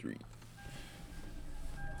3.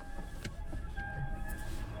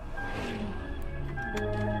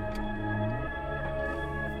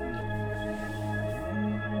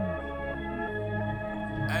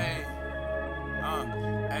 Hey,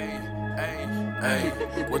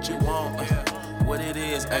 hey, what you want? What it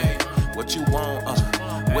is? Hey, what you want?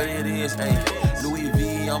 What it is? Hey, Louis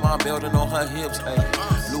V on my belt and on her hips. Hey,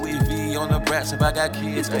 Louis V on the brats if I got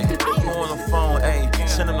kids. Hey, who on the phone? Hey,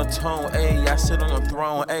 send them the tone. Hey, I sit on the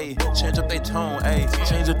throne. Hey, change up they tone. Hey,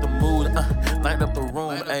 change up the mood. Light up the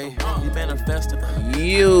room. Hey, we manifesting.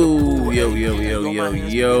 Yo,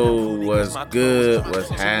 what's good? What's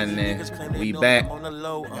happening? We back.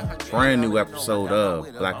 Brand new episode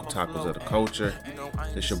of Black Otakus of the Culture.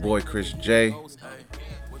 It's your boy Chris J.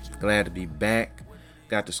 Glad to be back.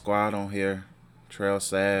 Got the squad on here. Trail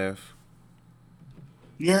Sav.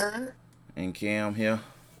 Yeah. And Cam here.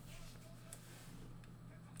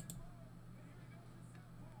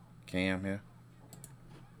 Cam here.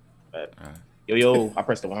 Yo, I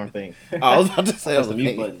pressed the wrong thing. I was about to say Press the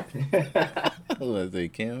mute button. I was about to say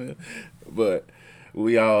Cam here. But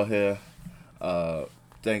we all here.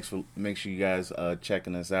 Thanks for make sure you guys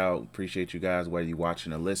checking us out. Appreciate you guys whether you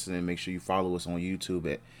watching or listening. Make sure you follow us on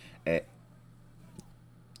YouTube at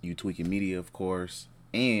You Tweaking Media, of course,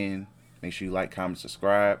 and make sure you like, comment,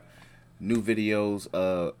 subscribe. New videos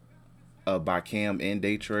by Cam and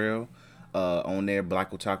Daytrail on there.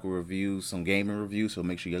 Black Otaku reviews, some gaming reviews. So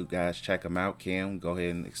make sure you guys check them out. Cam, go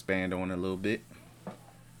ahead and expand on it a little bit.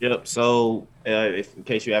 Yep. So, if in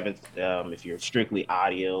case you haven't, if you're strictly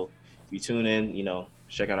audio, if you tune in,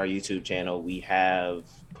 check out our YouTube channel. We have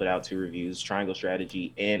put out 2 reviews: Triangle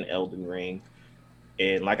Strategy and Elden Ring.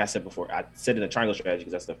 And like I said before, I said in the Triangle Strategy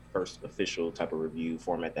because that's the first official type of review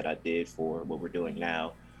format that I did for what we're doing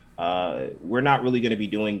now. We're not really going to be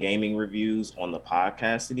doing gaming reviews on the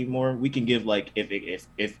podcast anymore. We can give if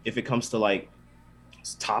it comes to like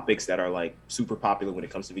topics that are like super popular when it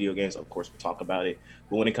comes to video games, of course we'll talk about it.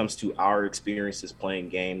 But when it comes to our experiences playing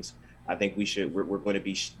games, I think we're going to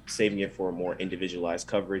be saving it for a more individualized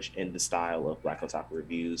coverage in the style of Black Otaku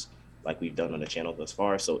reviews like we've done on the channel thus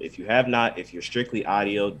far. So if you have not, if you're strictly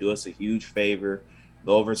audio, do us a huge favor.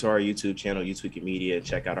 Go over to our YouTube channel, You Tweaking Media, and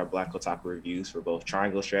check out our Black Otaku reviews for both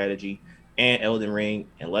Triangle Strategy and Elden Ring,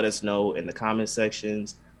 and let us know in the comment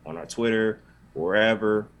sections, on our Twitter,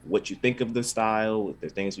 wherever, what you think of the style. If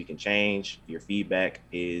there's things we can change, your feedback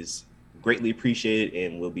is greatly appreciated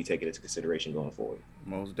and will be taken into consideration going forward.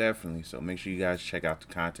 Most definitely. So make sure you guys check out the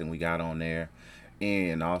content we got on there.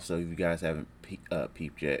 And also, if you guys haven't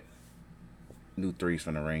peeped yet, new Threes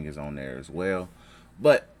from the Ring is on there as well.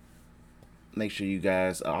 But make sure you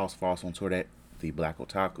guys also follow us on Twitter at the Black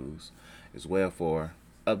Otakus as well for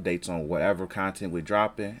updates on whatever content we're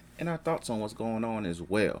dropping and our thoughts on what's going on as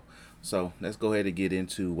well. So let's go ahead and get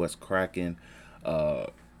into what's cracking.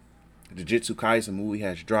 Jujutsu Kaisen movie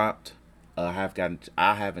has dropped. I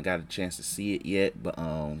haven't got a chance to see it yet, but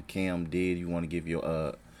Cam did. You want to give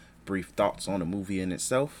your brief thoughts on the movie in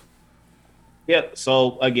itself? Yeah.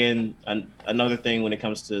 So again, another thing when it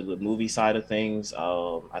comes to the movie side of things,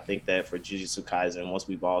 I think that for Jujutsu Kaisen, once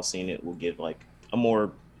we've all seen it, we'll give like a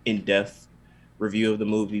more in-depth review of the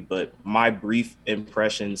movie. But my brief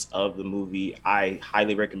impressions of the movie, I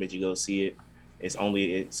highly recommend you go see it. It's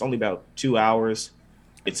only about 2 hours.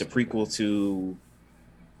 It's a prequel to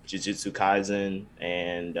Jujutsu Kaisen,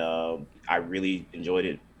 and I really enjoyed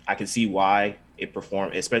it. I can see why it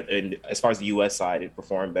performed, especially as far as the U.S. side, it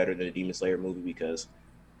performed better than the Demon Slayer movie because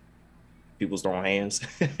people's throwing hands.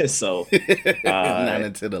 So, not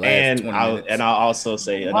until the last 20 minutes. And I'll also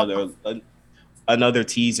say another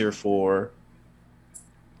teaser for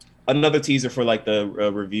like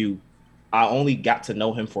the review. I only got to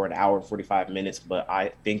know him for an hour and 45 minutes, but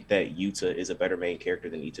I think that Yuta is a better main character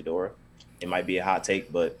than Itadora. It might be a hot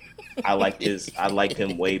take, but I liked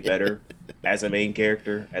him way better as a main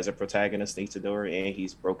character, as a protagonist than Itadora, and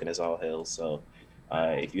he's broken as all hell. So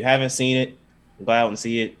if you haven't seen it, go out and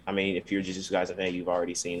see it. I mean, if you're Jujutsu Kaisen fan, you've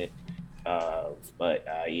already seen it.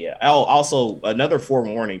 Yeah. Also, another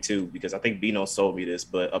forewarning too, because I think Bino told me this,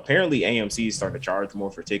 but apparently AMC is starting to charge more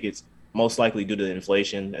for tickets, most likely due to the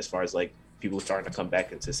inflation, as far as like people starting to come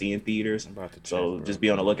back into seeing theaters. So just be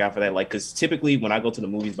on the lookout for that. Like, because typically when I go to the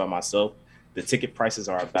movies by myself, the ticket prices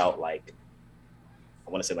are about like,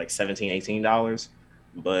 I want to say like $17-$18.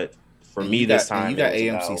 But for me this time, you got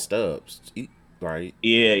AMC stubs, right?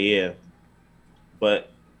 Yeah.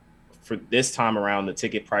 But for this time around, the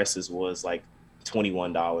ticket prices was like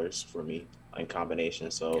 $21 for me in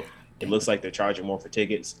combination. So it looks like they're charging more for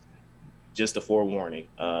tickets. just a forewarning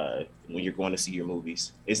when you're going to see your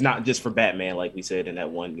movies. It's not just for Batman, like we said in that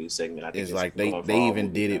one news segment. I think It's it's like going for they all even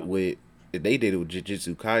movies did it now. with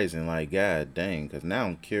Jujutsu Kaisen. Like, god dang, because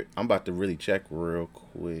now I'm about to really check real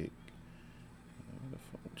quick.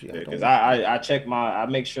 Gee, I Because don't I check I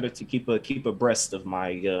make sure to keep abreast of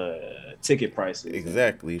my ticket prices.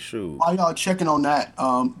 exactly shoot. While y'all checking on that,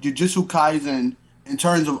 Jujutsu Kaisen, in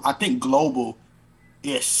terms of I think global,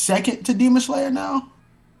 is second to Demon Slayer now.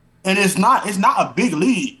 And it's not a big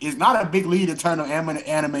lead. It's not a big lead in terms of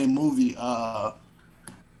anime movie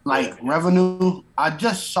like revenue. I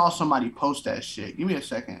just saw somebody post that shit. Give me a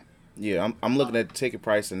second. Yeah, I'm looking at the ticket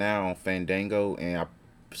price now on Fandango, and I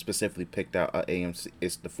specifically picked out AMC.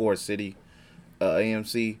 It's the Forest City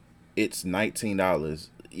AMC. It's $19.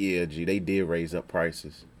 Yeah, gee, they did raise up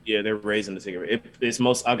prices. Yeah, they're raising the ticket. It's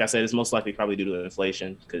most, like I said, it's most likely probably due to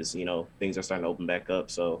inflation because things are starting to open back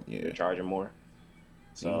up, so Yeah. they're charging more.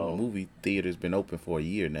 So movie theater's been open for a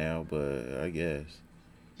year now, but I guess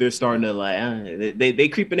they're starting to like they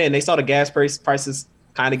creeping in. They saw the gas prices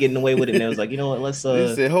kind of getting away with it, and they was like, you know what, let's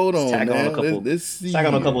they said, hold on, tack man, on a couple, let's see. tack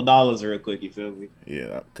on a couple dollars real quick. You feel me?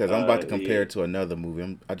 Yeah, because I'm about to compare yeah. it to another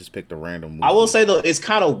movie. I just picked a random movie. I will say though, it's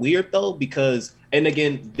kind of weird though because, and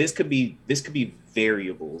again, this could be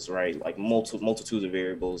variables, right? Like multitudes of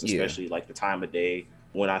variables, especially like the time of day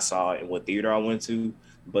when I saw it and what theater I went to.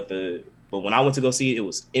 But when I went to go see it, it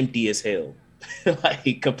was empty as hell,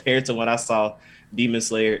 like compared to when I saw Demon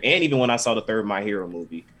Slayer and even when I saw the third My Hero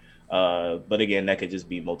movie. But again, that could just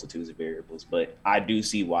be multitudes of variables. But I do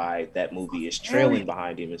see why that movie is trailing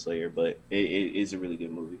behind Demon Slayer, but it is a really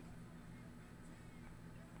good movie.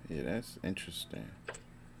 Yeah, that's interesting.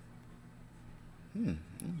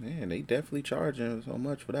 Man, they definitely charging so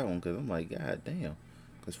much for that one because I'm like, god damn.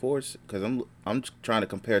 Because I'm trying to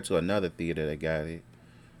compare it to another theater that got it.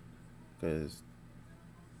 Because,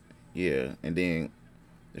 yeah, and then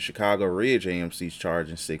the Chicago Ridge AMC's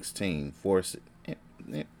charging 16.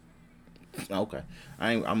 Okay,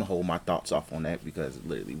 I'm gonna hold my thoughts off on that because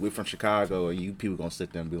literally we're from Chicago and you people gonna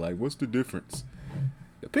sit there and be like, what's the difference?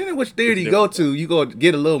 Depending which theater you go to, you gonna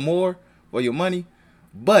get a little more for your money,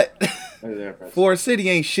 but Forest City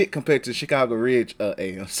ain't shit compared to Chicago Ridge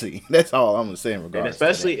AMC. That's all I'm gonna say in regards.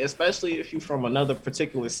 And especially if you're from another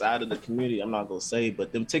particular side of the community, I'm not gonna say,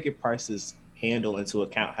 but them ticket prices handle into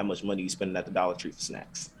account how much money you spending at the Dollar Tree for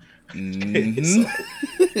snacks. Mm-hmm.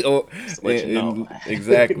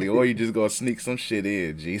 Exactly. Or you just gonna sneak some shit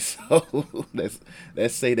in, G. So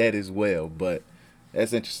let's say that as well. But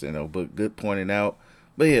that's interesting though. But good pointing out.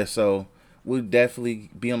 But yeah, so we'll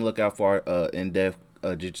definitely be on the lookout for our in-depth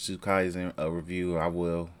Jujutsu Kaisen review. I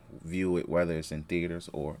will view it whether it's in theaters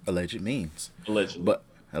or alleged means.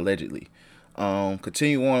 Allegedly.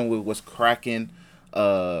 Continue on with what's cracking.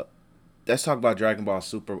 Let's talk about Dragon Ball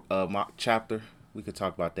Super chapter. We could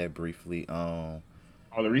talk about that briefly. The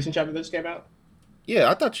recent chapter that just came out?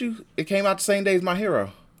 Yeah, I thought it came out the same day as My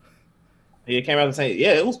Hero. Yeah, it came out the same.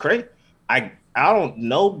 Yeah, it was great. I don't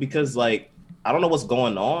know because like I don't know what's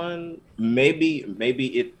going on. Maybe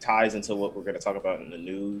it ties into what we're going to talk about in the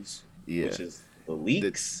news, which is the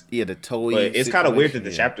leaks. The Toei. But it's kind of weird that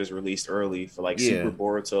the chapter's released early for like Super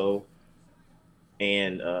Boruto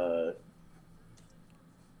and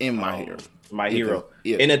in My Hero. My Hero.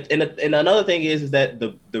 Yeah. And another thing is that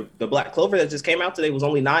the Black Clover that just came out today was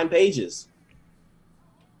only 9 pages.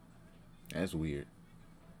 That's weird.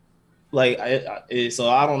 Like, so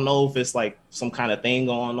I don't know if it's like some kind of thing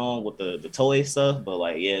going on with the Toei stuff, but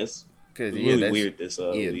like, yeah, it's really weird this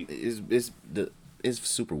week. It's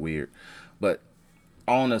super weird, but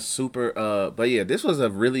on a super but yeah, this was a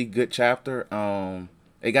really good chapter.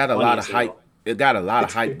 It got a lot of hype. It got a lot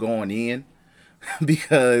of hype going in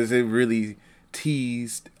because it really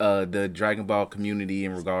teased the Dragon Ball community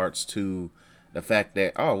in regards to the fact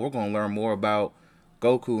that we're gonna learn more about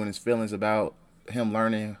Goku and his feelings about him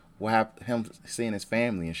learning what happened, him seeing his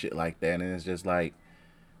family and shit like that. And it's just like,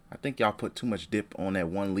 I think y'all put too much dip on that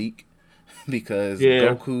one leak because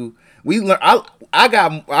Goku. I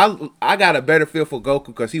got a better feel for Goku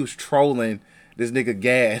because he was trolling this nigga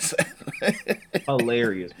Gas.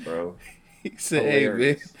 Hilarious, bro. He said,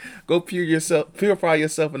 hilarious. Hey, man, go purify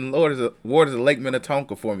yourself in the waters of Lake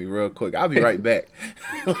Minnetonka for me real quick. I'll be right back.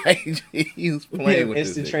 Like, he was playing with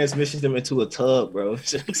instant transmissions them into a tub, bro.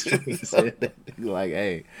 Like,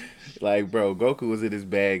 hey, like, bro, Goku was in his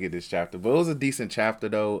bag in this chapter. But it was a decent chapter,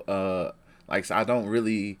 though. Like, so I don't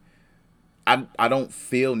really... I don't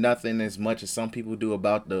feel nothing as much as some people do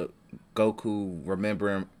about the Goku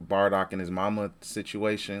remembering Bardock and his mama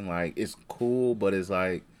situation. Like, it's cool, but it's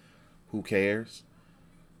like, who cares?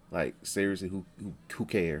 Like, seriously, who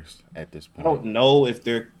cares at this point? I don't know if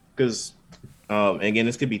they're because again,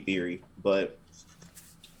 this could be theory, but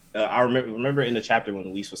I remember in the chapter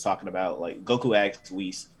when Whis was talking about, like, Goku asked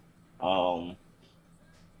Whis, how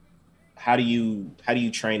do you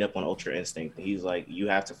train up on Ultra Instinct? And he's like, you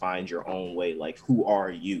have to find your own way. Like, who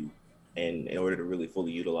are you? And in order to really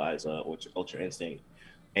fully utilize Ultra Instinct.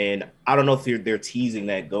 And I don't know if they're teasing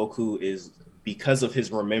that Goku is because of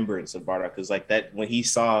his remembrance of Bardock, because like that when he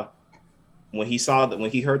heard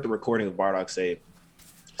the recording of Bardock say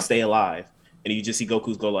 "Stay alive," and you just see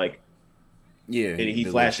Goku's go like, yeah, and he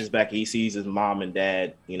flashes back and he sees his mom and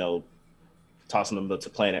dad, tossing them to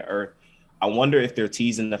planet Earth. I wonder if they're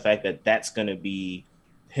teasing the fact that that's going to be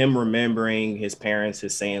him remembering his parents,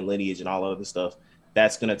 his Saiyan lineage, and all other stuff.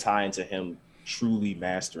 That's going to tie into him truly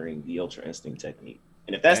mastering the Ultra Instinct technique.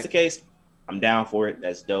 And if that's the case, I'm down for it.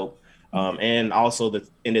 That's dope. And also the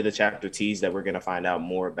end of the chapter tease that we're going to find out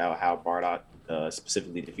more about how Bardock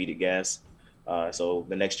specifically defeated Gas. So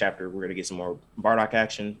the next chapter, we're going to get some more Bardock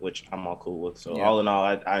action, which I'm all cool with. So all in all,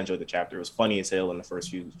 I enjoyed the chapter. It was funny as hell in the first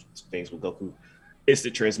few things with Goku. It's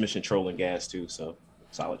the transmission trolling Gas too. So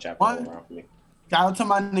solid chapter all around for me. Shout out to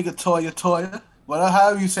my nigga Toya. Whatever,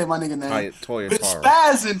 however you say my nigga name. Toya been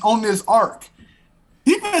spazzing on this arc.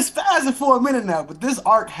 He's been spazzing for a minute now, but this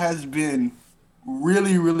arc has been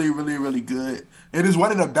really, really, really, really good. It is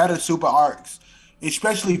one of the better super arcs,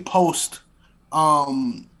 especially post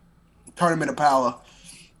Tournament of Power.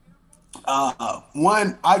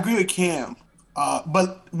 One, I agree with Cam,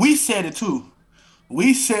 but we said it too.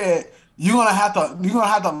 We said you're gonna have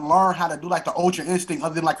to learn how to do like the Ultra Instinct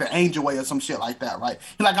other than like the Angel Way or some shit like that, right?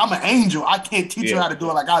 You're like, I'm an angel, I can't teach you how to do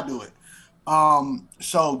it like I do it.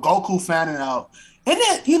 So Goku fanning out, and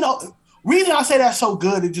then reason I say that's so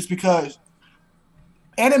good is just because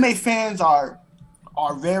anime fans are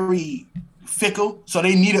very fickle, so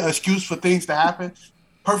they need an excuse for things to happen.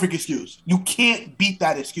 Perfect excuse. You can't beat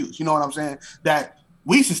that excuse. You know what I'm saying? That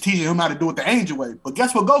Whis is teaching him how to do it the Angel Way, but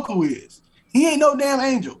guess what Goku is? He ain't no damn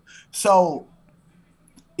angel. So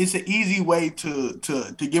it's an easy way to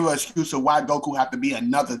give an excuse of why Goku have to be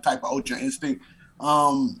another type of Ultra Instinct.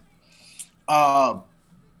 The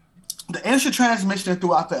instant transmission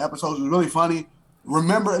throughout the episodes was really funny.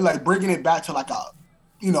 Remember, like, bringing it back to like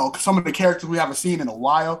some of the characters we haven't seen in a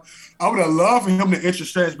while. I would have loved for him to instant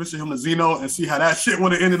transmission him to Zeno and see how that shit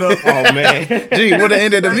would have ended up. Oh man, gee, would have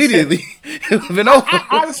ended immediately. I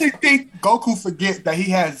honestly think Goku forget that he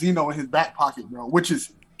has Zeno in his back pocket, bro, which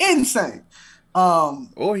is insane.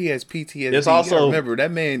 Or he has PTSD. There's also, remember,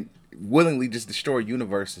 that man willingly just destroyed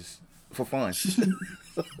universes for fun.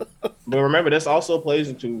 But remember, this also plays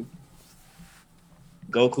into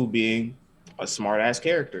Goku being a smart ass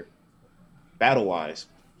character, battle wise.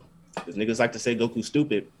 Because niggas like to say Goku's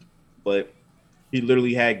stupid, but he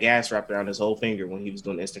literally had gas wrapped around his whole finger when he was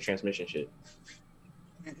doing instant transmission shit.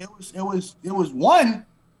 It was one.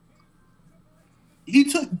 He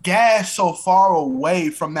took gas so far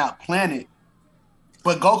away from that planet,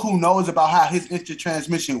 but Goku knows about how his instant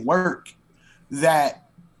transmission work. That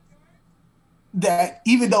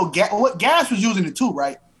even though gas was using it too,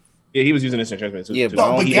 right? Yeah, he was using instant transmission too. Yeah,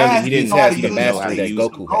 but he didn't have the mastery that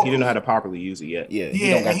Goku had. He didn't know how to properly use it yet. Yeah,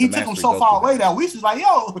 and he took him so far away that Whis is like,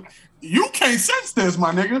 yo, you can't sense this,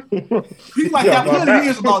 my nigga. He's like, that really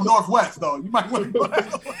is about Northwest, though. You might want to go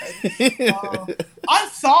that way.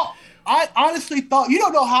 I honestly thought, you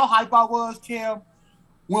don't know how hype I was, Cam,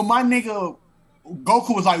 when my nigga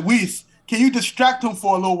Goku was like, Whis, can you distract him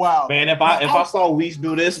for a little while? Man, if I saw Whis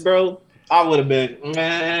do this, bro, I would have been,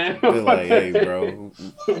 man. Like, hey, bro.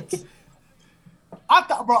 I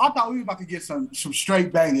thought we were about to get some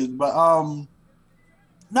straight bangers, but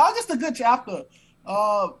no, just a good chapter.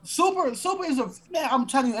 Super is man. I'm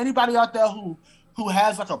telling you, anybody out there who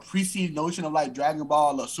has like a preceded notion of like Dragon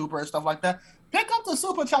Ball or Super and stuff like that, pick up the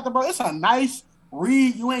Super chapter, bro. It's a nice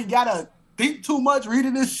read. You ain't gotta think too much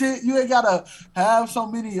reading this shit. You ain't gotta have so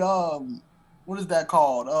many what is that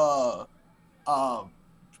called?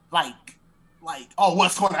 Like, oh,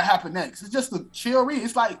 what's going to happen next? It's just a chill read.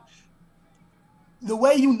 It's like the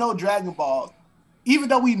way you know Dragon Ball, even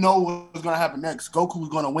though we know what's going to happen next, Goku's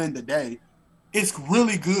going to win the day. It's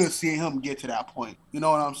really good seeing him get to that point. You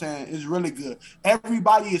know what I'm saying? It's really good.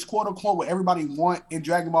 Everybody is quote unquote what everybody want in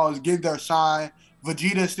Dragon Ball is getting their shine.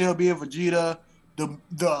 Vegeta still being Vegeta.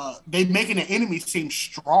 They making the enemy seem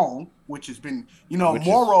strong, which has been,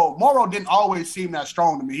 Moro didn't always seem that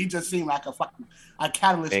strong to me. He just seemed like a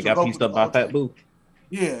catalyst. He got pieced up by Fat Boo.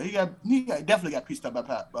 Yeah, he definitely got pieced up by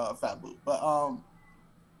Fat Boo. But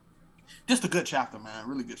just a good chapter, man.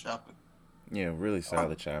 Really good chapter. Yeah, really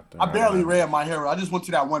solid chapter. I barely read My Hero. I just went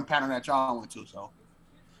to that one panel that y'all went to. So.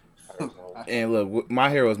 And look,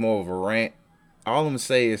 My Hero is more of a rant. All I'm gonna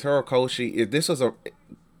say is Horikoshi. If this was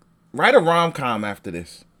write a rom-com after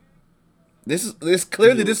this. This is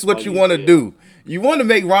clearly this is what you want to do. You want to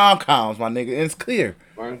make rom-coms, my nigga, and it's clear.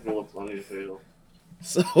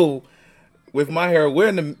 So with My Hero, we're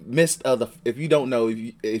in the midst of the. If you don't know,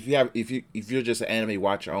 if you're just an anime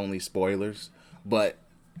watcher only, spoilers. But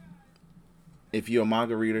if you're a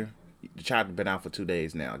manga reader, the chapter's been out for 2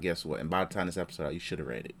 days now. Guess what? And by the time this episode out, you should have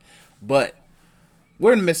read it. But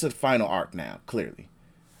we're in the midst of the final arc now. Clearly,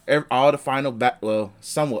 all the final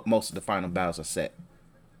somewhat most of the final battles are set.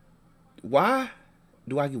 Why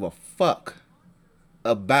do I give a fuck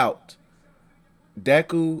about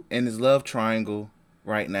Deku and his love triangle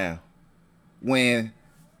right now? When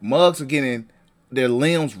mugs are getting their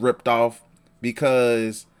limbs ripped off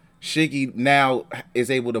because Shiggy now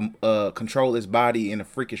is able to control his body in a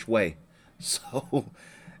freakish way. So,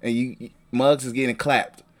 and mugs is getting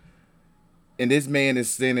clapped. And this man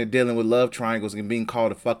is sitting there dealing with love triangles and being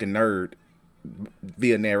called a fucking nerd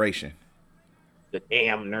via narration. The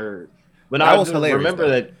damn nerd. But that was hilarious. Remember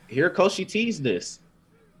that Horikoshi teased this.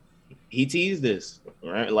 He teased this,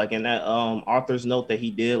 right? Like in that author's note that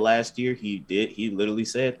he did last year, he literally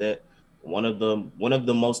said that one of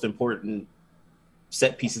the most important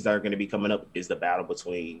set pieces that are going to be coming up is the battle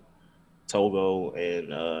between Togo and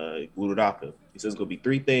Uraraka. He says it's going to be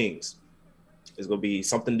 3 things. It's going to be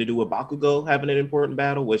something to do with Bakugo having an important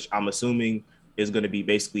battle, which I'm assuming is going to be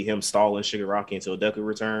basically him stalling Shigaraki until Deku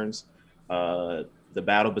returns. The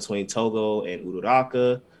battle between Togo and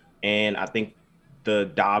Uraraka, and I think the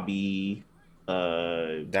Dabi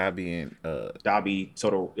and Todoroki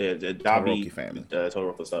family,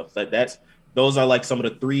 Todoroki stuff. Those are like some of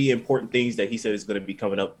the 3 important things that he said is going to be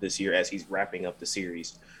coming up this year as he's wrapping up the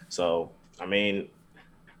series. So, I mean,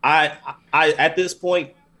 I at this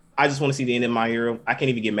point, I just want to see the end of My Hero. I can't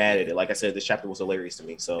even get mad at it. Like I said, this chapter was hilarious to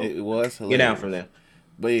me. So it was hilarious. Get down from there.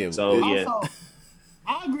 But yeah, Also,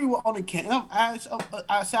 I agree with on the camp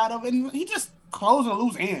outside of it. He just close and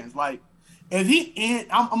loose ends. Like if he end,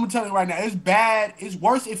 I'm gonna tell you right now, it's bad. It's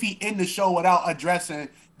worse if he end the show without addressing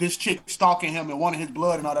this chick stalking him and wanting his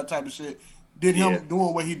blood and all that type of shit. Did him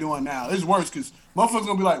doing what he doing now? It's worse because motherfuckers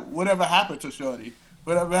gonna be like, whatever happened to Shorty?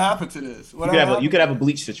 Whatever happened to this? You could have a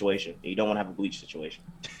Bleach situation. You don't want to have a Bleach situation.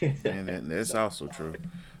 And that's also true.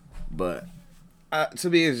 But to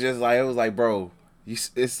me, it's just like it was like, bro, it's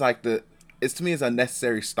to me it's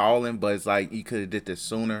unnecessary stalling, but it's like you could have did this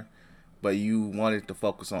sooner, but you wanted to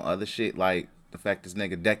focus on other shit, like the fact this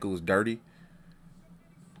nigga Deku was dirty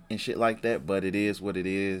and shit like that. But it is what it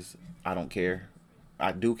is. I don't care.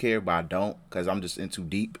 I do care, but I don't because I'm just in too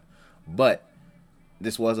deep. But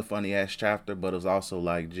this was a funny ass chapter, but it was also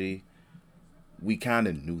like, gee, we kind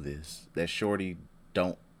of knew this, that Shorty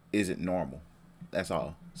isn't normal. That's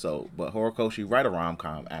all. So, but Horikoshi, write a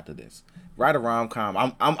rom-com after this. Write a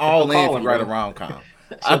rom-com. I'm all in if you write a rom-com.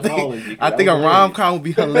 I think a rom-com would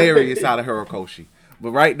be hilarious out of Horikoshi. But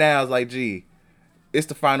right now, it's like, gee, it's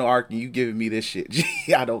the final arc and you giving me this shit.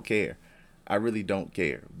 Gee, I don't care. I really don't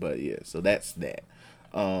care. But yeah, so that's that.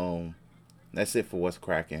 That's it for what's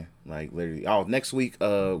cracking. Like literally, next week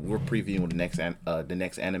we're previewing the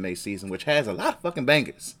next anime season, which has a lot of fucking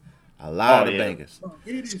bangers. A lot of bangers.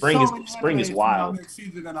 Spring is wild. Next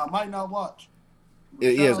season that I might not watch.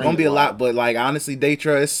 It's gonna be a lot, but like honestly,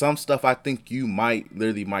 Daytra, it's some stuff I think you might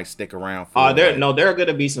stick around for. There are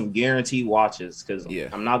gonna be some guaranteed watches because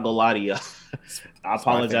I'm not gonna lie to you. I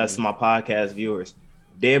apologize to my podcast viewers.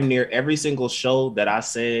 Damn near every single show that I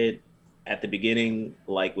said at the beginning,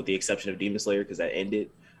 like with the exception of Demon Slayer, because that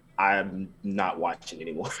ended, I'm not watching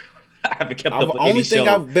anymore. I haven't kept up with any show. The only thing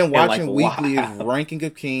I've been watching weekly is Ranking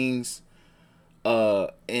of Kings.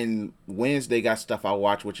 And Wednesday got stuff I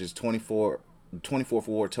watch, which is 24th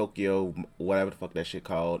War Tokyo, whatever the fuck that shit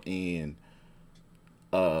called, and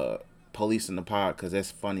Police in the Pod, because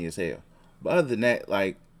that's funny as hell. But other than that,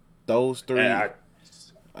 like those 3,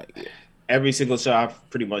 every single show I've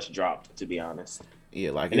pretty much dropped, to be honest.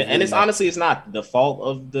 Yeah, like it's honestly, it's not the fault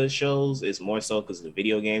of the shows. It's more so because of the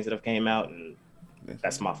video games that have came out, and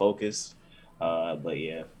that's my focus. But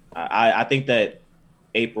yeah, I think that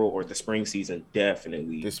April or the spring season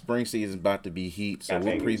definitely. The spring season is about to be heat, so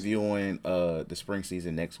we're previewing the spring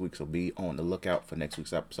season next week. So be on the lookout for next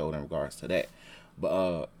week's episode in regards to that.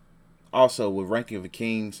 But also with Ranking of the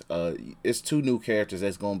Kings, it's 2 new characters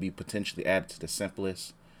that's going to be potentially added to the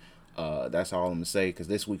Simplest. That's all I'm gonna say because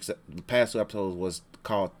the past 2 episodes was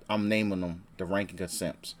called, I'm naming them the Ranking of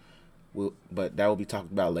Simps, but that will be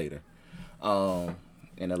talked about later,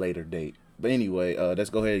 in a later date. But anyway, let's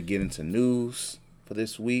go ahead and get into news for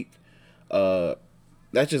this week.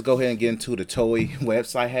 Let's just go ahead and get into the Toei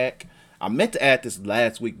website hack. I meant to add this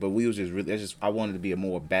last week, but we was just really. I wanted to be a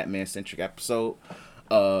more Batman centric episode.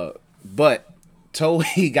 But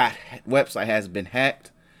Toei got website has been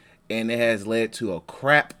hacked, and it has led to a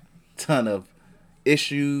crap ton of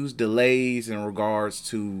issues, delays in regards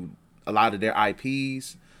to a lot of their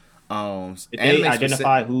IPs. Did they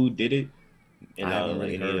identify who did it? I haven't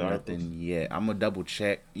really heard nothing yet. I'm gonna double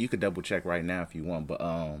check. You could double check right now if you want, but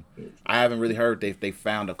I haven't really heard if they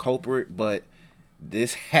found a culprit. But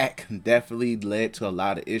this hack definitely led to a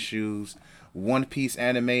lot of issues. One Piece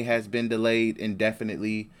anime has been delayed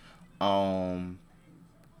indefinitely.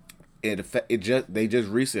 They just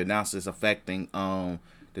recently announced it's affecting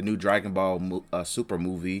the new Dragon Ball Super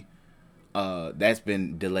movie. That's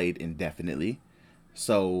been delayed indefinitely.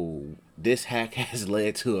 So this hack has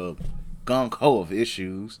led to a gung ho of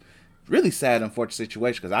issues. Really sad, unfortunate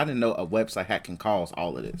situation because I didn't know a website hack can cause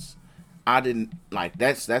all of this. I didn't like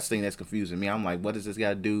that's the thing that's confusing me. I'm like, what does this got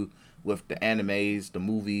to do with the animes, the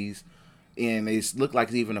movies, and it's looked like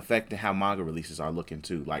it's even affecting how manga releases are looking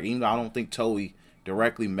too. Like even though I don't think Toei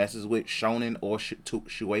directly messes with shonen or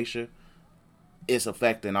shueisha, it's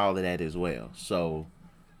affecting all of that as well. So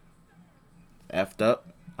effed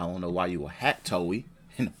up. I don't know why you would hack Toei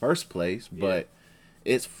in the first place, but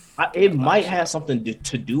it might have something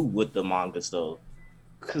to do with the mangas though,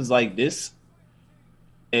 because like this,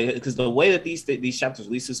 because the way that these chapters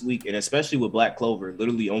released this week, and especially with Black Clover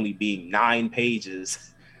literally only being 9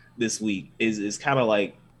 pages this week, is kind of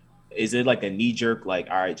like, is it like a knee jerk, like,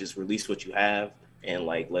 all right, just release what you have, and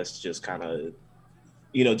like let's just kind of,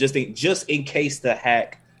 just in case the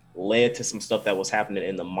hack led to some stuff that was happening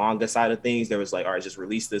in the manga side of things, there was like, all right, just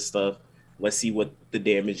release this stuff. Let's see what the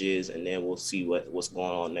damage is, and then we'll see what's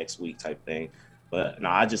going on next week type thing. But no,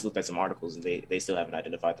 I just looked at some articles, and they still haven't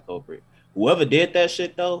identified the culprit. Whoever did that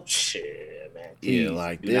shit, though, shit, man. Please,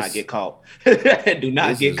 like do not get caught. Do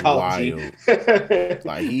not get caught, G.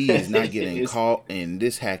 Like, he is not getting caught, and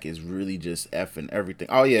this hack is really just effing everything.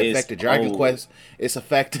 Oh, yeah, affected Dragon Quest. It's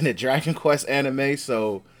affecting the Dragon Quest anime,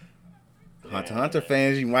 so Hunter x Hunter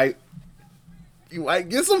fans, you might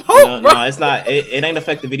get some hope, bro. No, it's not. It ain't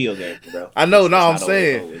affect the video game, bro. I know. I'm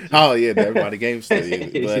saying. Oh yeah, everybody game still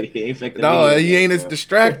is. But no, he ain't as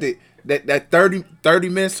distracted. That 30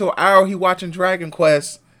 minutes to an hour he watching Dragon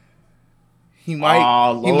Quest. He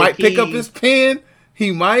might pick up his pen.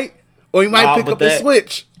 He might pick up his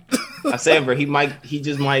Switch. I said, bro, he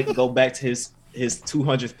just might go back to his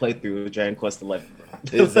 200th playthrough of Dragon Quest 11.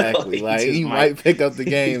 Bro. Exactly. Like he might pick up the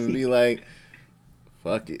game and be like,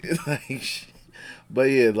 "Fuck it." Like. But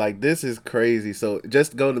yeah, like this is crazy. So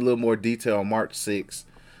just to go into a little more detail, on March 6th,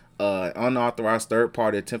 unauthorized third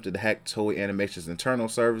party attempted to hack Toei Animation's internal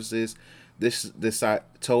services. This side,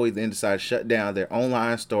 Toei then decided to shut down their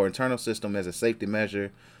online store internal system as a safety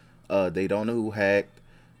measure. They don't know who hacked.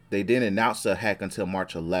 They didn't announce the hack until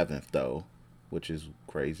March 11th though, which is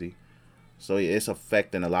crazy. So yeah, it's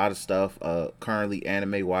affecting a lot of stuff. Currently,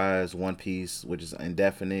 anime wise, One Piece, which is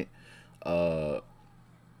indefinite.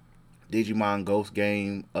 Digimon Ghost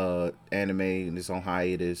Game anime, and it's on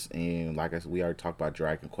hiatus, and like I said, we already talked about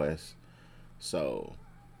Dragon Quest. So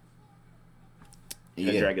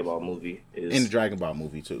the Dragon Ball movie is in the Dragon Ball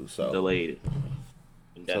movie too. So delayed.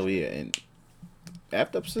 So yeah, and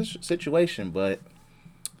effed up situation, but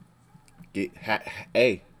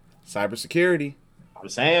cybersecurity. I'm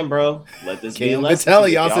saying, bro, let this be a lesson. I've been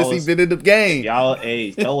telling y'all since he's been in the game.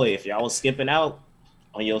 If y'all was skipping out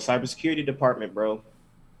on your cybersecurity department, bro.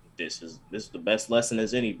 This is the best lesson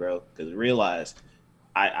as any, bro. Because realize,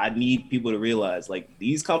 I need people to realize, like,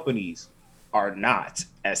 these companies are not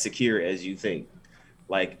as secure as you think.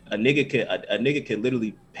 Like a nigga could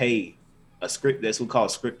literally pay a script. That's what we call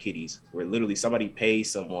script kiddies, where literally somebody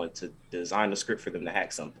pays someone to design a script for them to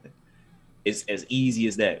hack something. It's as easy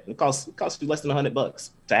as that. It costs you less than $100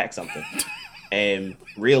 to hack something, and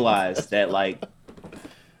realize that like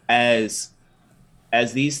as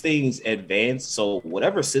these things advance, so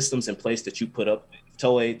whatever systems in place that you put up,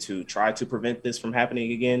 Toei, to try to prevent this from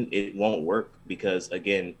happening again, it won't work because,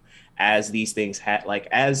 again, as these things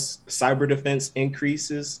as cyber defense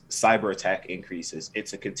increases, cyber attack increases.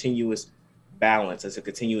 It's a continuous balance. It's a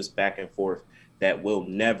continuous back and forth that will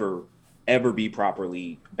never, ever be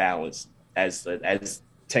properly balanced. As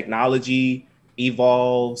technology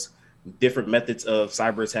evolves, different methods of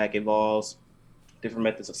cyber attack evolves, different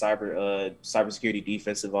methods of cybersecurity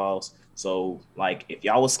defense evolves. So, like, if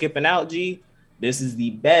y'all was skipping out, G, this is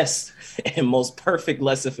the best and most perfect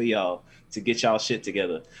lesson for y'all to get y'all shit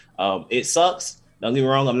together. It sucks. Don't get me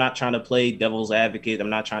wrong. I'm not trying to play devil's advocate. I'm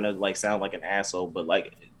not trying to like sound like an asshole, but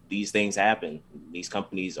like these things happen. These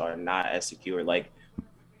companies are not as secure. Like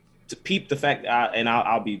to peep the fact, and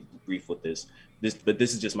I'll be brief with this. But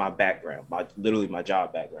this is just my background, literally my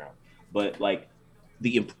job background. But like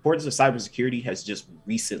the importance of cybersecurity has just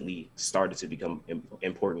recently started to become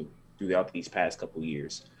important throughout these past couple of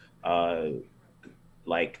years.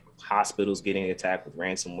 Like hospitals getting attacked with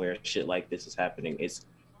ransomware, shit like this is happening.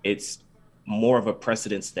 It's more of a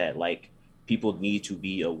precedence that like people need to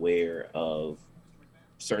be aware of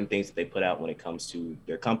certain things that they put out when it comes to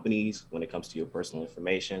their companies, when it comes to your personal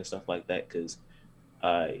information, stuff like that. Because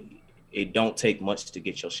it don't take much to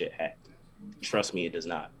get your shit hacked. Trust me, it does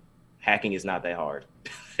not. Hacking is not that hard.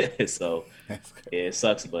 So it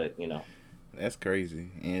sucks, but you know. That's crazy.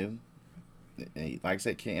 And like I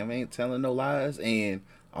said, Cam ain't telling no lies. And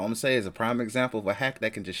all I'm gonna say is a prime example of a hack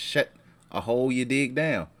that can just shut a hole you dig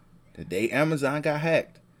down. The day Amazon got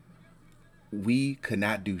hacked, we could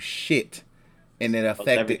not do shit. And it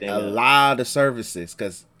affected a lot of services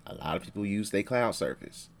because a lot of people use their cloud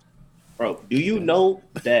service. Bro, do you know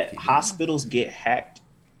that hospitals get hacked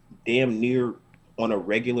damn near on a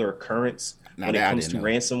regular occurrence when it comes to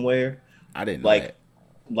ransomware? I didn't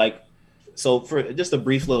know so for just a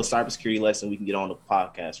brief little cybersecurity lesson, we can get on the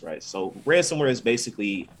podcast, right? So ransomware is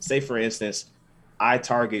basically, say for instance, I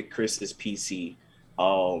target Chris's PC,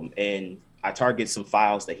 and I target some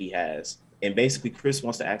files that he has, and basically Chris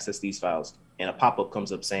wants to access these files, and a pop-up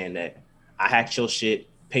comes up saying that I hacked your shit,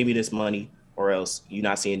 pay me this money, or else you're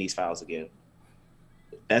not seeing these files again.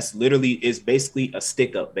 That's literally is basically a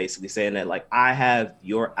stick up, basically saying that like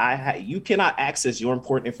you cannot access your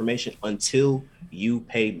important information until you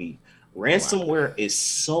pay me. Ransomware is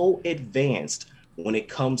so advanced when it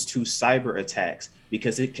comes to cyber attacks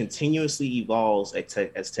because it continuously evolves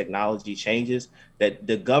as technology changes, that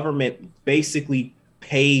the government basically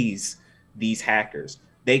pays these hackers.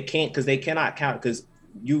 They cannot count, because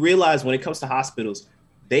you realize when it comes to hospitals,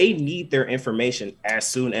 they need their information as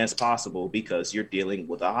soon as possible because you're dealing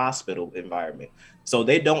with a hospital environment. So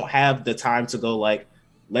they don't have the time to go like,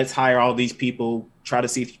 let's hire all these people, try to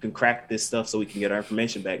see if you can crack this stuff so we can get our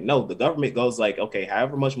information back. No, the government goes like, okay,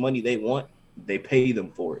 however much money they want, they pay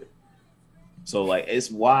them for it. So like, it's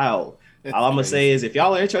wild. All I'm gonna say is if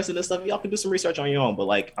y'all are interested in this stuff, y'all can do some research on your own. But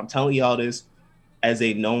like, I'm telling y'all this as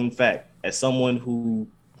a known fact, as someone who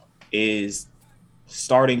is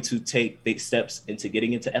starting to take big steps into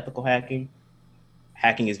getting into ethical hacking.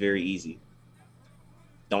 Hacking is very easy.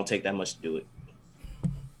 Don't take that much to do it.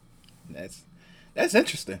 That's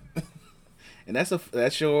interesting. And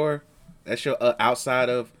that's your outside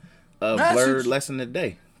of blurred lesson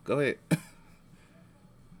today. Go ahead.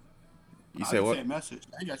 You said what? Message.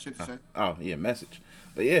 I got shit to say. Oh yeah, message.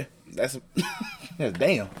 But yeah, that's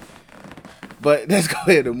damn. But let's go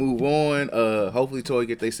ahead and move on. Hopefully Toy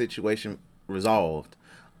get their situation resolved.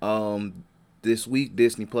 This week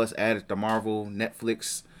Disney Plus added the Marvel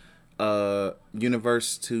Netflix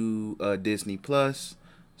universe to Disney Plus,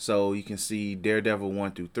 so you can see Daredevil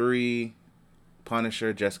 1 through 3,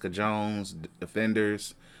 Punisher, Jessica Jones,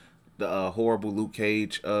 Defenders, the horrible Luke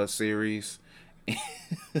Cage series.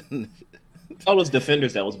 Oh, it was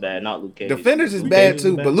Defenders that was bad, not Luke Cage. Defenders is bad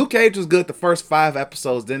too, but Luke Cage was good the first 5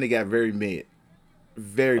 episodes. Then it got very mid.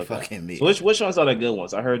 Fucking mid. So which ones are the good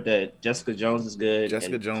ones? I heard that Jessica Jones is good.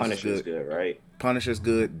 Jessica Jones Punisher is good, right? Punisher's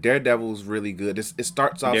good. Daredevil's really good. It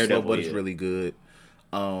starts off slow, but it's really good.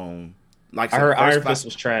 Like I heard Iron Fist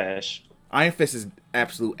was trash. Iron Fist is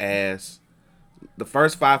absolute ass. The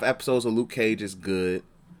first 5 episodes of Luke Cage is good,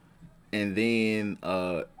 and then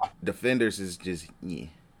Defenders is just yeah.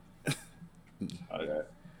 Okay.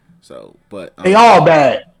 So, but they all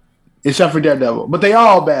bad. Except for Daredevil, but they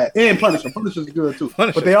all bad. And Punisher. Punisher's good too.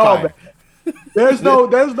 Punisher's but they all bad. There's no.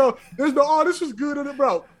 Oh, this was good in it,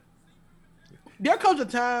 bro. There comes a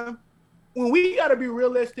time when we gotta be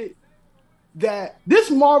realistic that this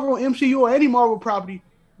Marvel MCU or any Marvel property,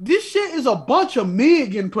 this shit is a bunch of mid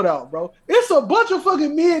getting put out, bro. It's a bunch of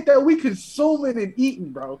fucking mid that we consuming and eating,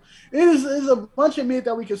 bro. It is a bunch of mid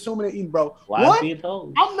that we consuming and eating, bro.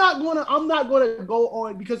 I'm not gonna go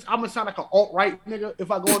on because I'm gonna sound like an alt-right nigga if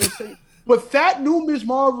I go on this thing. But that new Ms.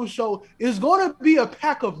 Marvel show is gonna be a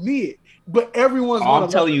pack of mid, but everyone's gonna.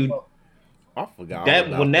 I'm telling you, I forgot that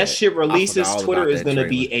when that shit releases, Twitter is gonna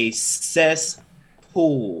be a cesspool.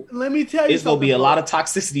 Let me tell you, it's gonna be a lot of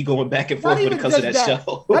toxicity going back and forth when it comes to that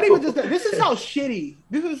show. Not even just that. This is how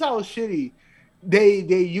shitty they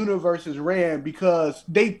universes ran because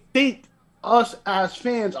they think us as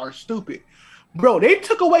fans are stupid, bro. They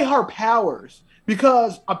took away her powers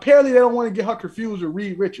because apparently they don't want to get her confused with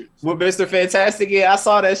Reed Richards. With Mr. Fantastic, yeah, I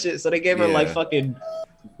saw that shit. So they gave her like fucking.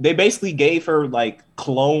 They basically gave her like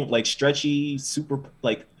clone, like stretchy, super,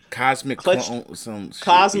 like cosmic,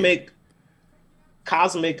 cosmic.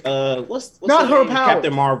 cosmic. What's Not her her name? powers.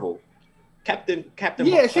 Captain Marvel. Captain.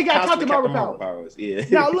 Yeah, she got Cosmic Captain Marvel powers. Yeah.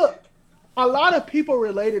 Now look, a lot of people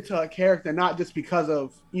related to her character not just because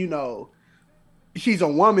of she's a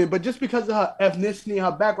woman, but just because of her ethnicity and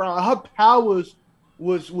her background. Her powers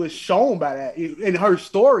was shown by that in her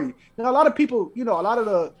story. Now a lot of people, a lot of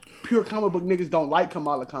the pure comic book niggas don't like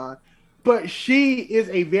Kamala Khan, but she is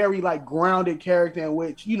a very like grounded character in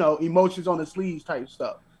which emotions on the sleeves type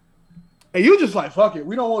stuff. And you just like, fuck it,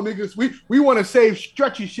 we don't want niggas. We want to save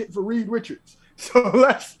stretchy shit for Reed Richards. So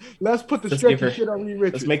let's put the stretchy shit on Reed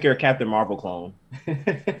Richards. Let's make her a Captain Marvel clone. And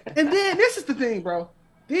then this is the thing, bro.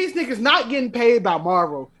 These niggas not getting paid by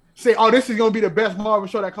Marvel. Say, oh, this is gonna be the best Marvel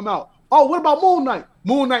show that come out. Oh, what about Moon Knight?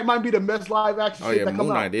 Moon Knight might be the best live action shit that come out.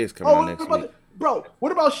 Moon Knight is coming out next week. Bro,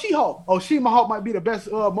 what about She-Hulk? Oh, She-Hulk might be the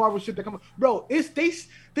best Marvel shit that come out. Bro, they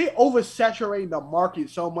oversaturating the market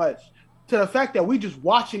so much to the fact that we just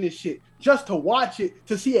watching this shit just to watch it,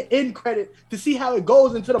 to see an end credit, to see how it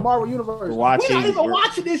goes into the Marvel universe. We're not even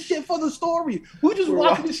watching this shit for the story. We're just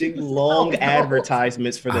watching this shit long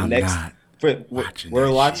advertisements for the next.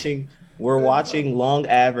 We're watching long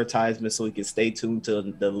advertisements so we can stay tuned to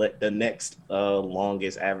the next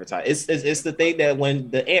longest advertise. It's the thing that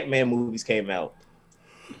when the Ant-Man movies came out,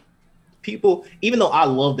 people, even though I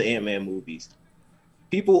love the Ant-Man movies,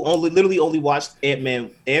 people literally only watched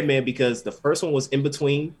Ant-Man because the first one was in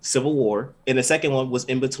between Civil War and the second one was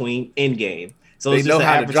in between Endgame. So they know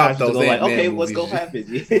how to drop those Ant-Man okay, movies. What's gonna happen?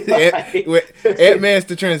 Ant-Man's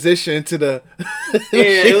the transition to the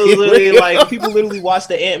it was literally like people literally watched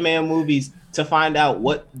the Ant-Man movies to find out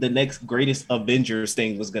what the next greatest Avengers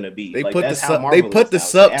thing was gonna be. They put the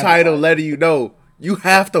subtitle letting you know you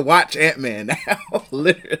have to watch Ant-Man now.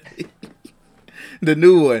 Literally, the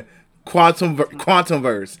new one,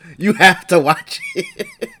 Quantumverse. You have to watch it.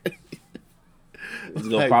 It's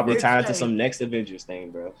gonna probably tie into some next Avengers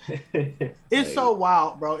thing, bro. It's so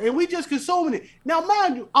wild, bro. And we just consuming it. Now,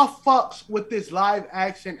 mind you, I fucks with this live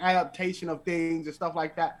action adaptation of things and stuff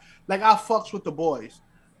like that. Like, I fucks with The Boys.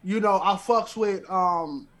 I fucks with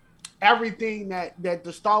everything that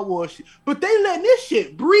the Star Wars shit. But they letting this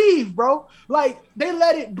shit breathe, bro. Like, they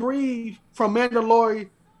let it breathe from Mandalorian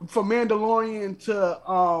to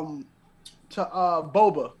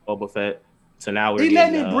Boba Fett. So now we're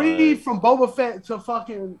letting it breathe from Boba Fett to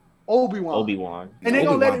fucking Obi-Wan. And they're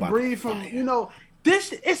going to let it breathe from,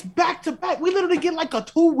 this is back to back. We literally get like a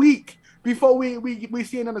 2 week before we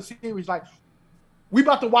see another series. Like, we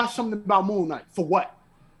about to watch something about Moon Knight. For what?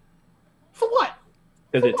 For what?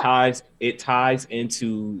 Because it ties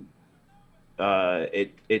into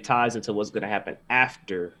what's going to happen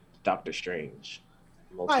after Doctor Strange.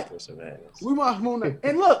 Multiverse of Madness. We watch Moon Knight.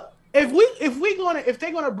 And look, if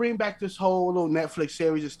they're gonna bring back this whole little Netflix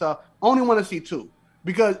series and stuff, I only want to see 2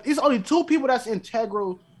 because it's only 2 people that's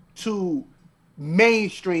integral to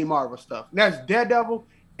mainstream Marvel stuff. And that's Daredevil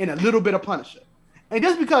and a little bit of Punisher. And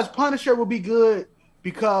just because Punisher will be good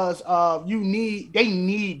because they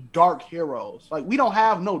need dark heroes. Like, we don't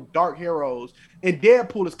have no dark heroes. And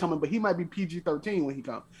Deadpool is coming, but he might be PG-13 when he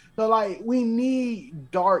comes. So, like, we need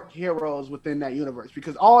dark heroes within that universe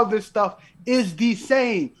because all of this stuff is the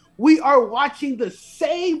same. We are watching the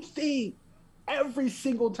same thing every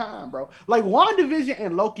single time, bro. Like, WandaVision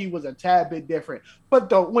and Loki was a tad bit different.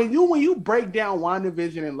 But when you break down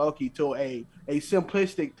WandaVision and Loki to a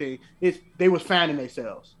simplistic thing, they was finding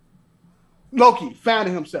themselves. Loki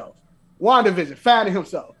finding himself. WandaVision finding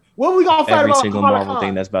himself. What we gonna find every about single Marvel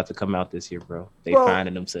thing that's about to come out this year, bro?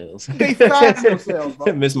 Finding themselves. They finding themselves,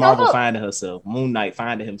 bro. Miss Marvel finding herself. Moon Knight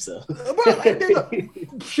finding himself. Bro,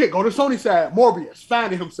 shit, go to Sony side. Morbius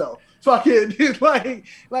finding himself. Fucking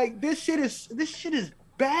like this shit is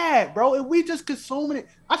bad, bro. And we just consuming it.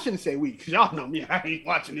 I shouldn't say we, because y'all know me. I ain't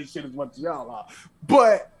watching this shit as much as y'all are.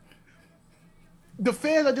 But the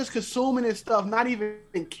fans are just consuming this stuff, not even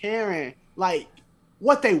caring like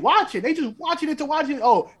what they watching. They just watching it to watch it.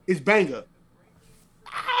 Oh, it's banger.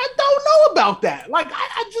 I don't know about that. Like,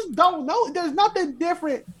 I just don't know. There's nothing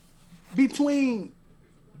different between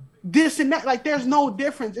this and that. Like, there's no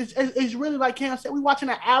difference. It's really like Cam said, we watching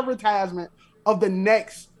an advertisement of the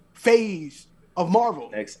next phase of Marvel.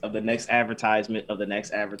 The next advertisement of the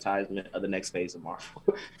next advertisement of the next phase of Marvel.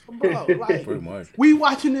 Bro, like, pretty much. We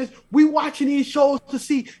watching these shows to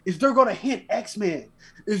see, is there going to hint X-Men?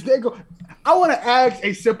 I want to ask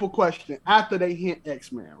a simple question after they hint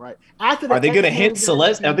X-Men, right? Are they going to hint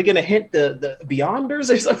Celeste? Are they going to hint the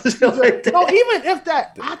Beyonders or something like that? No, even if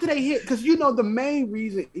that, after they hit, because the main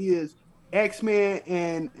reason is X-Men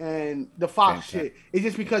and the Fox shit. It's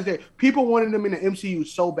just because people wanted them in the MCU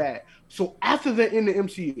so bad. So after they're in the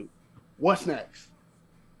MCU, what's next?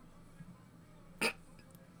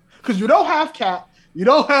 because you don't have Cap, you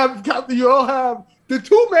don't have the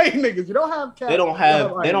two main niggas. You don't have Cap.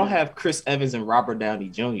 They don't have Chris Evans and Robert Downey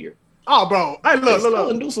Jr. Oh, bro. Hey, look.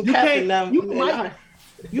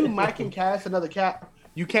 You might can cast another Cap.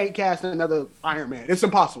 You can't cast another Iron Man. It's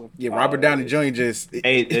impossible. Yeah, Robert Downey Jr. just.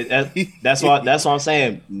 That's what I'm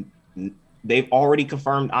saying. They've already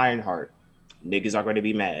confirmed Ironheart. Niggas are going to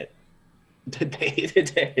be mad.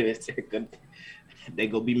 They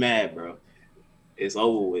gonna be mad, bro. It's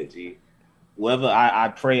over with, G. Whether I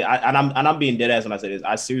pray, I'm being dead ass when I say this.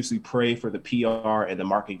 I seriously pray for the PR and the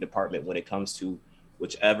marketing department when it comes to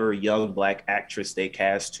whichever young black actress they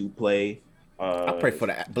cast to play. I pray for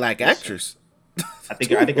the black actress. I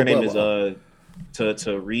think her name is I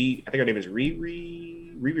think her name is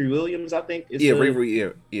Riri Williams. I think.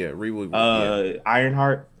 Riri Williams.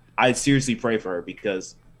 Ironheart. I seriously pray for her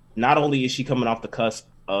because not only is she coming off the cusp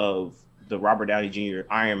of the Robert Downey Jr.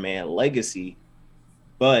 Iron Man legacy,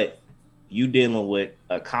 but you dealing with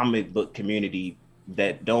a comic book community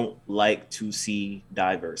that don't like to see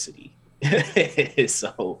diversity.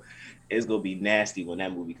 So it's gonna be nasty when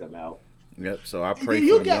that movie come out. Yep. So I pray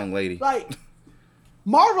for the young lady. Like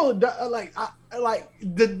Marvel, I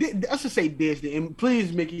should say Disney. And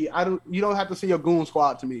please, Mickey, you don't have to say your goon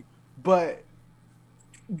squad to me, but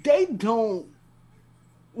they don't.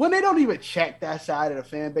 When they don't even check that side of the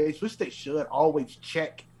fan base, which they should always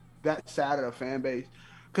check that side of the fan base,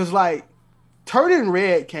 because like Turning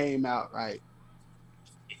Red came out, right?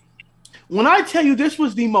 When I tell you this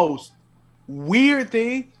was the most weird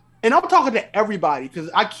thing, and I'm talking to everybody because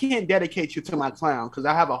I can't dedicate you to my clown because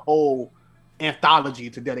I have a whole anthology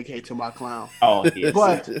to dedicate to my clown. Oh, yes.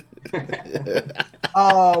 But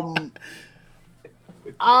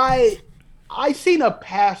I seen a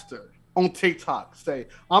pastor on TikTok say,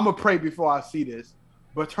 "I'm gonna pray before I see this,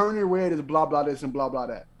 but Turning Red is blah blah this and blah blah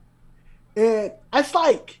that," and it's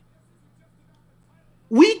like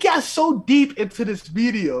we got so deep into this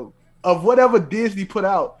video of whatever Disney put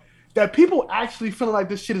out that people actually feeling like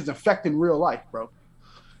this shit is affecting real life, bro.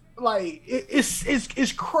 Like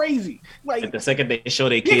it's crazy. Like the second they show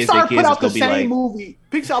their kids, Pixar put out the be same like... movie.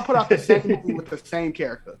 Pixar put out the same movie with the same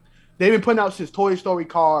character. They've been putting out since Toy Story,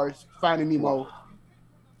 Cars, Finding Nemo.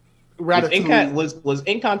 Was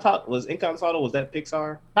Encanto that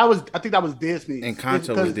Pixar? I think that was Disney.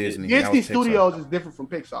 Encanto was Disney. Disney Studios is different from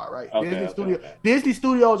Pixar, right? Okay. Disney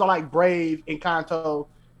Studios are like Brave, Encanto,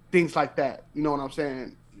 things like that. You know what I'm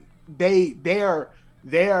saying? They're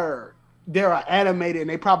animated, and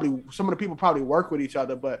they probably some of the people probably work with each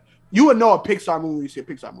other, but you would know a Pixar movie when you see a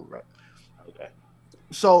Pixar movie, right? Okay.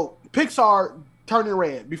 So Pixar Turning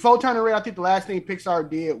Red. Before Turning Red, I think the last thing Pixar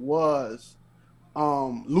did was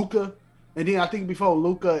Luca, and then I think before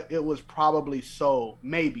Luca it was probably Soul.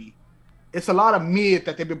 Maybe it's a lot of mid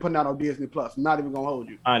that they've been putting out on Disney Plus. I'm not even gonna hold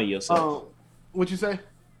you. Finding yourself. What you say?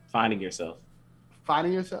 Finding yourself.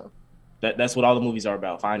 Finding yourself. That's what all the movies are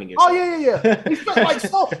about. Finding yourself. Oh yeah. Like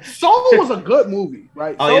Soul was a good movie,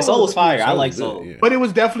 right? Oh yeah, Soul was fire. I like Soul, yeah. But it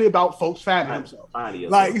was definitely about folks finding themselves.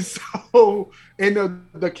 Like so, and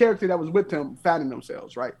the character that was with them finding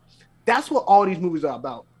themselves, right? That's what all these movies are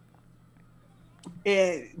about.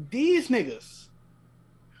 And these niggas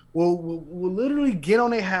will literally get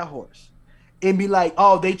on their high horse and be like,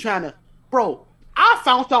 "Oh, they trying to." Bro, I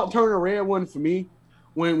found out Turning Red wasn't for me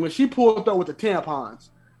when she pulled up with the tampons.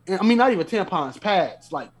 And, I mean, not even tampons,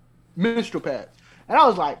 pads, like menstrual pads. And I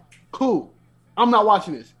was like, "Cool, I'm not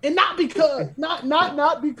watching this." And not because, not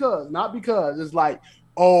because it's like,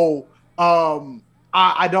 "Oh,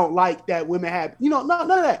 I don't like that women have," none of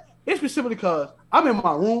that. It's specifically because I'm in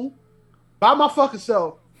my room by my fucking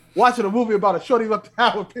self watching a movie about a shorty left to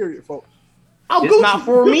have a period, folks. It's not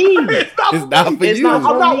for me. It's not for you. I'm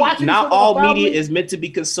not watching. Not all media is meant to be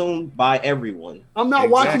consumed by everyone. I'm not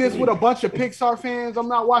watching this with a bunch of Pixar fans. I'm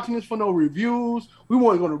not watching this for no reviews. We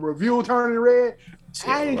weren't going to review Turning Red.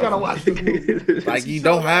 I ain't gonna watch this movie. Like you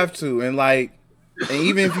don't have to, and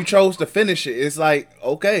even if you chose to finish it, it's like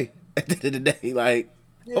okay. At the end of the day, like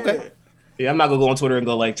okay. Yeah, I'm not gonna go on Twitter and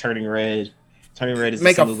go like Turning Red. Turning Red is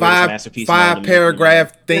make a five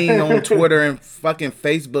paragraph thing on Twitter and fucking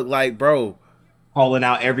Facebook, like bro. Calling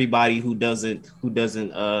out everybody who doesn't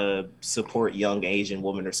support young Asian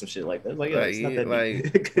women or some shit like that. Like, it's not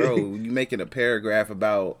that deep. Bro, you making a paragraph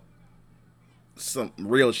about some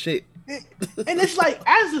real shit. And it's like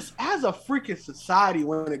as a freaking society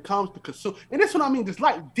when it comes to consume, and that's what I mean. Just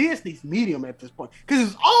like Disney's medium at this point, because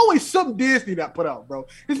it's always some Disney that put out, bro.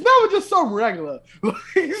 It's never just some regular.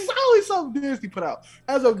 It's always some Disney put out.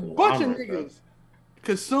 As a bunch of niggas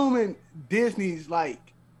consuming Disney's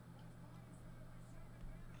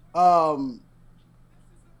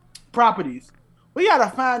properties, We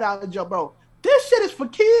gotta find out, Joe, bro. This shit is for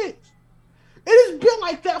kids. It has been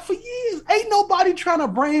like that for years. Ain't nobody trying to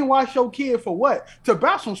brainwash your kid for what? To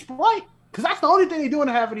buy some Sprite? Because that's the only thing they do in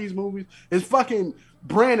half of these movies is fucking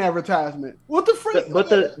brand advertisement. What the freak? But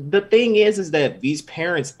the thing is that these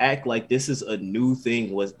parents act like this is a new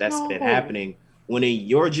thing that's been happening. When in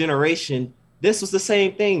your generation, this was the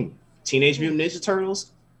same thing. Teenage Mutant Ninja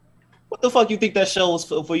Turtles. What the fuck you think that show was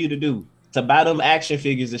for you to do? To buy them action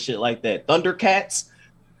figures and shit like that. Thundercats.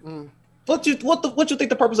 What you think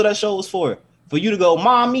the purpose of that show was for? For you to go,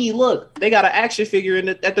 mommy, look, they got an action figure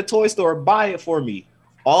at the toy store. Buy it for me.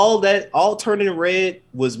 All Turning Red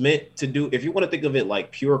was meant to do. If you want to think of it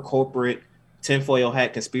like pure corporate tinfoil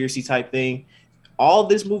hat conspiracy type thing, all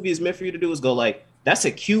this movie is meant for you to do is go like, that's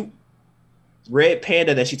a cute red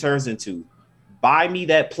panda that she turns into. Buy me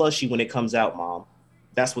that plushie when it comes out, mom.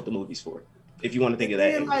 That's what the movie's for. If you want to think of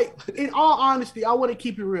that. And like, in all honesty, I want to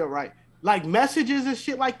keep it real, right? Like messages and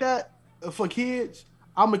shit like that for kids,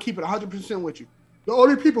 I'm gonna keep it 100% with you. The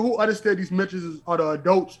only people who understand these messages are the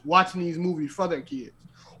adults watching these movies for their kids.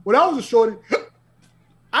 When I was a shorty,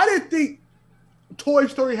 I didn't think Toy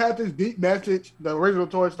Story had this deep message. The original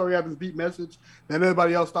Toy Story had this deep message that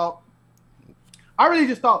everybody else thought. I really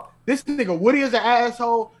just thought this nigga Woody is an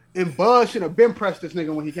asshole and Buzz should have been pressed this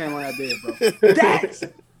nigga when he came on that bed, bro. That's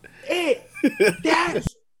it. That's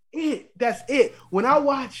it. That's it. When I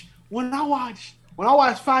watched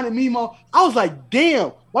Finding Nemo, I was like,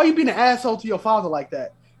 damn, why you being an asshole to your father like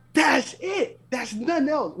that? That's it. That's nothing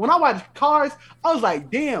else. When I watched Cars, I was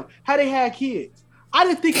like, damn, how they had kids. I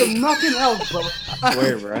didn't think of nothing else, bro.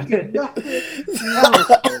 Swear, bro.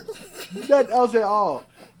 Nothing else at all.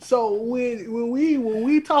 So when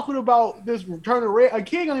we talking about this Return of Red, a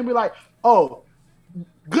kid gonna be like, oh,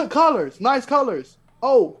 good colors, nice colors.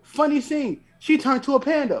 Oh, funny scene. She turned to a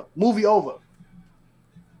panda. Movie over.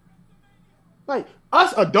 Like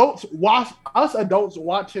us adults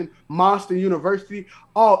watching Monster University.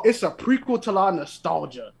 Oh, it's a prequel to our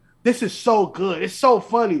nostalgia. This is so good. It's so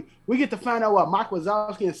funny. We get to find out what Mike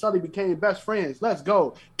Wazowski and Sully became best friends. Let's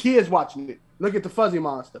go. Kids watching it. Look at the fuzzy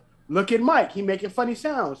monster. Look at Mike. He making funny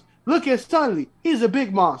sounds. Look at Sully. He's a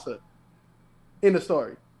big monster in the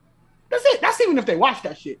story. That's it. That's even if they watch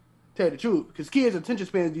that shit. Tell you the truth, because kids' attention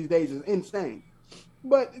spans these days is insane.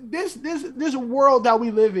 But this world that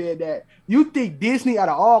we live in, that you think Disney out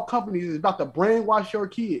of all companies is about to brainwash your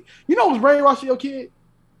kid. You know what's brainwashing your kid?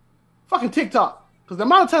 Fucking TikTok. Because the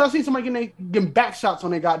amount of times I see somebody getting back shots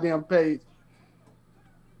on their goddamn page,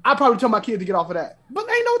 I probably tell my kid to get off of that. But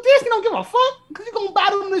they know Disney don't give a fuck, because you're gonna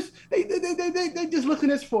buy them this. They just looking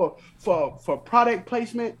at this for product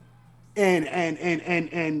placement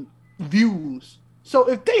and views. So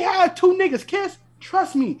if they had two niggas kiss,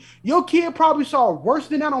 trust me, your kid probably saw worse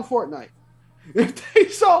than that on Fortnite. If they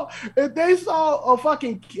saw a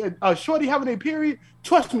fucking shorty having a period,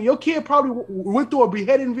 trust me, your kid probably went through a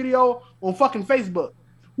beheading video on fucking Facebook.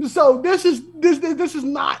 So this is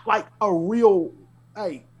not like a real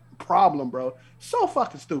problem, bro. So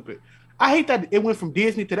fucking stupid. I hate that it went from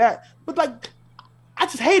Disney to that, but like, I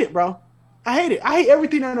just hate it, bro. I hate it. I hate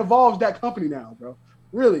everything that involves that company now, bro.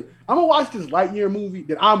 Really, I'm gonna watch this Lightyear movie.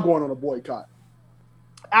 Then I'm going on a boycott.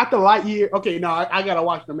 After Lightyear, okay, no, I gotta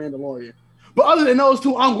watch The Mandalorian. But other than those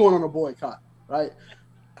two, I'm going on a boycott, right?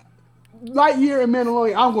 Lightyear and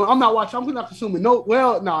Mandalorian, I'm not watching. I'm not consuming.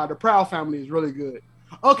 The Proud Family is really good.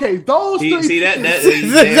 Okay, those three. See that?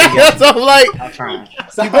 That's I'm like. I'm trying.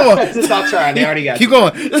 Keep going. Stop trying. They already got. Keep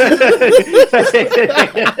going.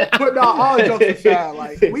 But no, all jokes aside,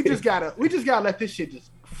 like we just gotta let this shit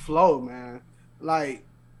just flow, man. Like,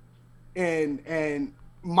 and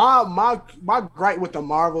my gripe with the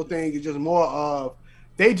Marvel thing is just more of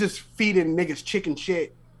they just feeding niggas chicken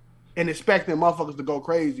shit and expecting motherfuckers to go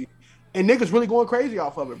crazy, and niggas really going crazy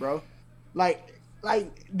off of it, bro. Like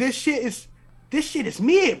this shit is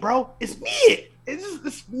mid, bro. It's mid.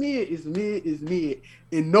 It's mid,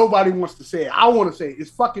 and nobody wants to say it. I want to say it. It's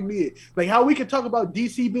fucking mid. Like how we can talk about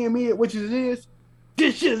DC being mid, which it is.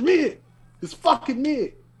 This shit is mid. It's fucking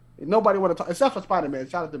mid. And nobody want to talk, except for Spider-Man.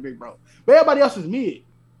 Shout out to Big Bro. But everybody else is mid.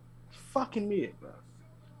 It's fucking mid, bro.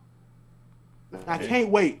 I can't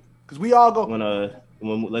wait, because we all go.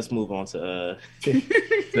 Let's move on to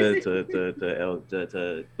Harry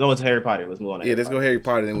Potter. Let's move on. Let's go Harry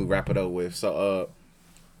Potter, then we wrap it up with. So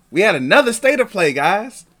we had another state of play,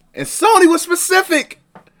 guys, and Sony was specific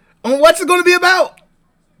on what's it going to be about.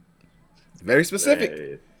 Very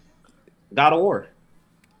specific. God of War.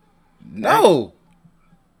 No.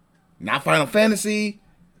 Not Final Fantasy.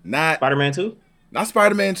 Not Spider-Man 2. Not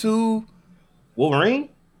Spider-Man 2. Wolverine.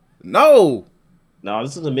 No. No,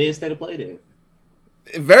 this is a mid state of play then.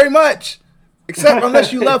 Very much. Except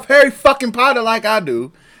unless you love Harry fucking Potter like I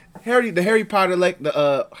do. The Harry Potter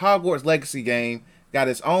the Hogwarts Legacy game got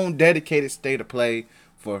its own dedicated state of play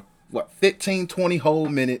for 15, 20 whole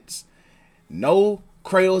minutes. No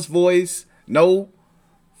Krail's voice, no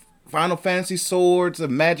Final Fantasy swords of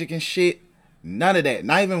magic and shit. None of that.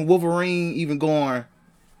 Not even Wolverine even going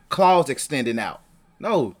claws extending out.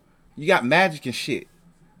 No, you got magic and shit.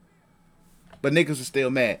 But niggas are still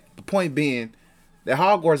mad. The point being, the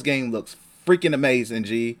Hogwarts game looks freaking amazing,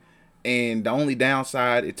 G. And the only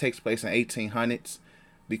downside, it takes place in 1800s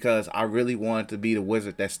because I really wanted to be the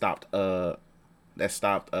wizard that stopped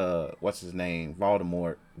what's his name,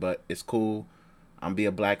 Voldemort. But it's cool. I'm be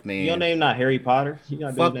a black man. Your name not Harry Potter? You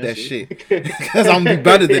not Fuck that shit. Because I'm gonna be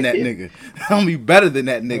better than that nigga. I'm gonna be better than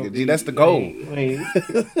that nigga. G, that's the goal.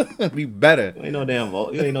 Be better. You ain't no damn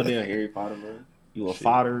Harry Potter, bro. You a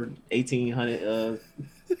fodder 1800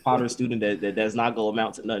 Potter student that does not go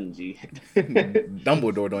amount to nothing, G.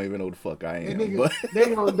 Dumbledore don't even know the fuck I am. Nigga, But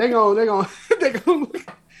they gonna.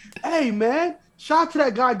 Hey man, shout out to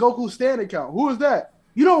that guy Goku Stan account. Who is that?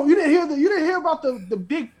 You didn't hear about the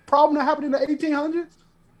big problem that happened in the 1800s?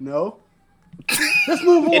 No. Let's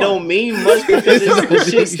move on. It don't mean much because the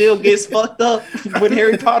shit still gets fucked up when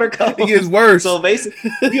Harry Potter comes. It gets worse. So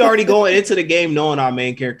basically, we already going into the game knowing our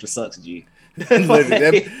main character sucks, G.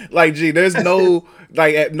 G, there's no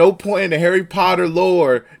at no point in the Harry Potter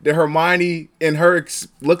lore that Hermione and her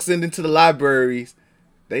looks into the libraries.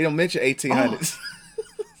 They don't mention 1800s.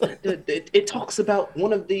 It talks about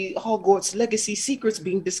one of the Hogwarts legacy secrets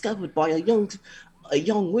being discovered by a young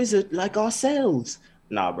wizard like ourselves.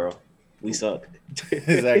 Nah, bro, we suck.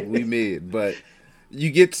 Exactly, we mid. But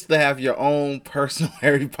you get to have your own personal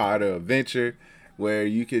Harry Potter adventure where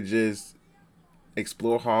you could just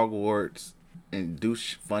explore Hogwarts and do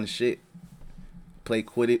fun shit. Play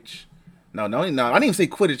Quidditch. No, I didn't even say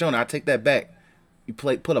Quidditch on it. I take that back. You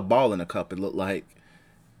put a ball in a cup, it looked like.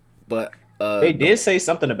 But they did say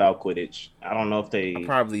something about Quidditch. I don't know if they... I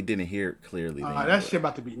probably didn't hear it clearly. That shit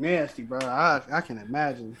about to be nasty, bro. I can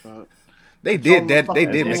imagine. Bro. They did make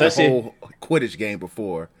a whole Quidditch game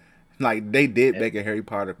before. Like, they did make a Harry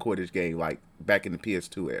Potter Quidditch game, like, back in the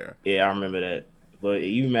PS2 era. Yeah, I remember that. But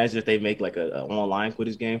you imagine if they make, like, an online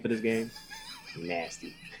Quidditch game for this game?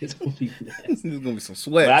 Nasty. It's going to be nasty. There's going to be some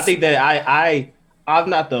sweat. But I think that I'm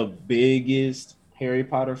not the biggest Harry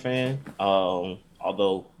Potter fan.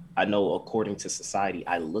 Although I know according to society,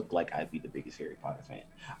 I look like I'd be the biggest Harry Potter fan.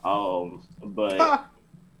 But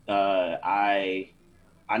I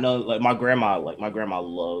know like my grandma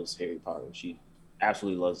loves Harry Potter. She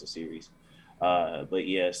absolutely loves the series. But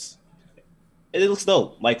yes, it looks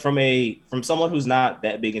dope. Like from someone who's not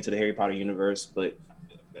that big into the Harry Potter universe, but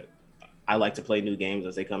I like to play new games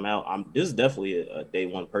as they come out. This is definitely a day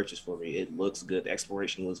one purchase for me. It looks good. The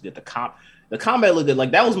exploration looks good. The combat looked good.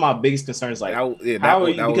 Like that was my biggest concern. Is like how are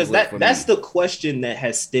you? Because that's the question that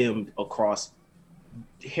has stemmed across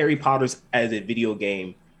Harry Potter's as a video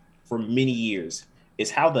game for many years. Is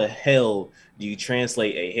how the hell do you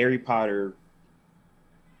translate a Harry Potter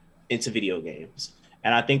into video games?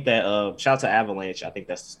 And I think that shout out to Avalanche. I think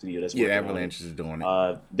that's the studio that's working Avalanche is doing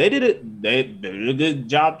it. They did it. They did a good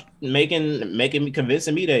job making me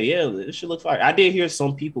convincing me that it should look fire. I did hear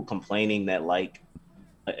some people complaining that like,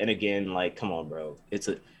 and again like, come on, bro.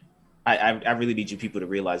 I really need you people to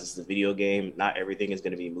realize this is a video game. Not everything is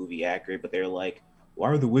going to be movie accurate, but they're like, why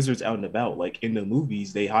are the wizards out and about? Like in the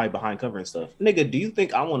movies, they hide behind cover and stuff. Nigga, do you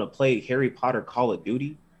think I want to play Harry Potter Call of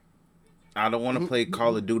Duty? I don't want to play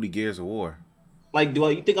Call of Duty Gears of War. Like,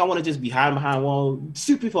 you think I want to just be hiding behind wall?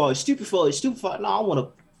 Stupid. No, I want to,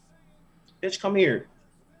 bitch, come here.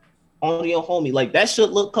 On your homie. Like, that should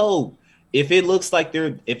look cold. If it looks like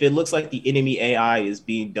the enemy AI is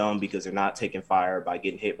being dumb because they're not taking fire by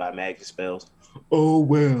getting hit by magic spells, oh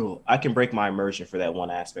well. I can break my immersion for that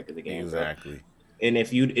one aspect of the game. Exactly. Bro. And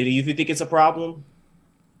if you think it's a problem,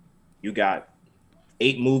 you got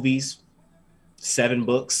 8 movies, 7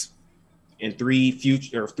 books, and 3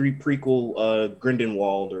 prequel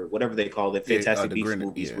Grindelwald or whatever they call it, Fantastic Beasts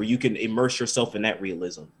movies, where you can immerse yourself in that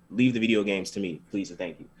realism. Leave the video games to me, please and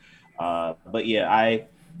thank you. But yeah,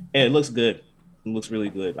 it looks good. It looks really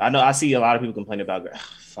good. I know I see a lot of people complaining about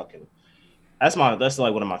fucking. That's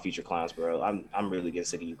like one of my future clowns, bro. I'm really getting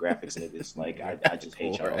sick of you graphics niggas. Like I just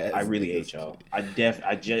hate y'all. I really hate y'all.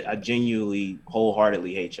 I genuinely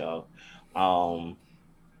wholeheartedly hate y'all.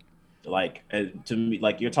 Like to me,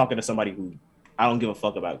 like you're talking to somebody who I don't give a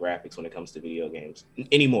fuck about graphics when it comes to video games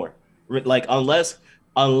anymore. Like unless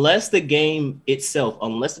the game itself,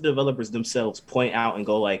 unless the developers themselves point out and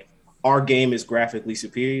go like, our game is graphically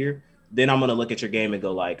superior, then I'm gonna look at your game and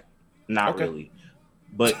go like, not really.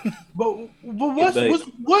 But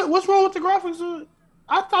what's wrong with the graphics?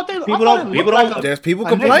 I thought they people don't. There's people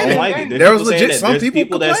Don't complaining. like it. There was legit some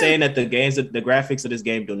people that are saying complaining. that the graphics of this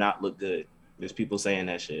game do not look good. There's people saying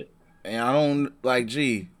that shit. And I don't like.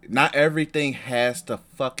 Gee, not everything has to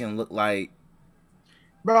fucking look like.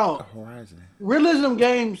 Bro, Horizon. realism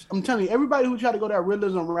games, I'm telling you, everybody who try to go that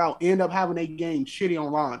realism route end up having a game shitty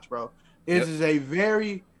on launch, bro. This is a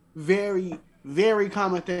very, very, very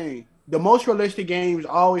common thing. The most realistic games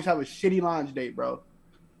always have a shitty launch date, bro.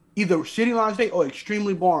 Either shitty launch date or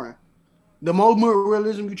extremely boring. The more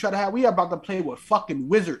realism you try to have, we are about to play with fucking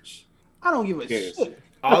wizards. I don't give a shit.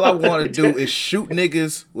 All I want to do is shoot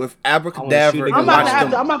niggas with abracadabra and I'm watch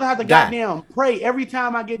about them to have to die. goddamn pray every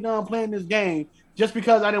time I get done playing this game, just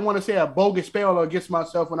because I didn't want to say a bogus spell against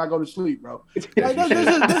myself when I go to sleep, bro. Like,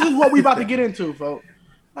 this is what we about to get into, folks.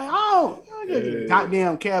 Like, I don't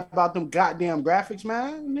goddamn care about them goddamn graphics,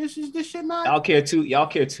 man. This shit not. Y'all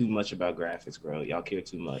care too much about graphics, bro. Y'all care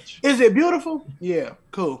too much. Is it beautiful? Yeah,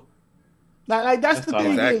 cool. Like that's the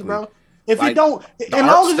thing, exactly. is, bro. If Like, it don't, the as art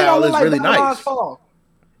long as it style don't look is like really Babylon's nice. Fall,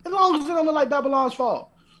 as long as it don't look like Babylon's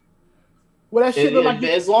Fall. Well, that shit look like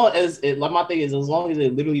as long as it, like my thing is, as long as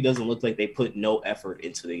it literally doesn't look like they put no effort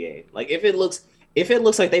into the game. Like if it looks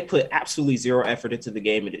like they put absolutely zero effort into the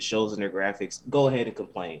game and it shows in their graphics, go ahead and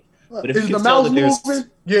complain. But if is you the can tell mouse that there's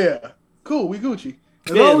moving? Yeah, cool. We Gucci.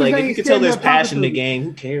 As yeah, long as like they if you ain't can tell standing there's there passion in the talking to me. game,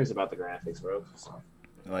 who cares about the graphics, bro?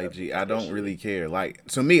 Like, gee, I don't really care. Like,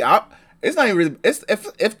 to me, it's not even really. It's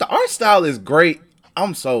if the art style is great,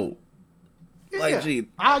 I'm sold. Like, Yeah, gee,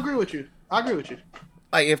 I agree with you.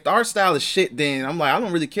 like if the art style is shit, then I'm like, I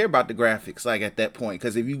don't really care about the graphics. Like at that point,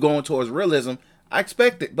 because if you're going towards realism, I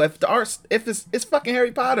expect it. But if it's fucking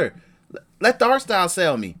Harry Potter, let the art style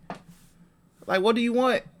sell me. Like, what do you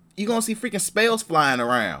want? You gonna see freaking spells flying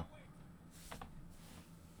around?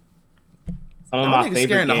 Some of Y'all my niggas favorite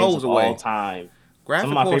scaring the games hoes of away. all time. Graphic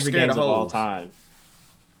Some of my horror favorite scare games the of all hoes. time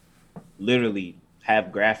literally have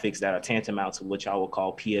graphics that are tantamount to what y'all would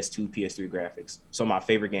call PS2, PS3 graphics. Some of my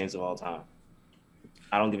favorite games of all time.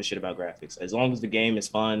 I don't give a shit about graphics. As long as the game is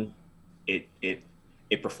fun, it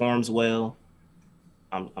performs well,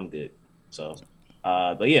 I'm good. So,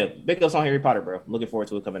 but yeah, big ups on Harry Potter, bro. Looking forward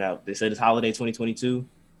to it coming out. They said it's holiday 2022.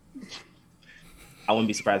 I wouldn't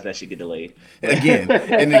be surprised if that shit get delayed. Again,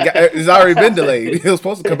 and it's already been delayed. It was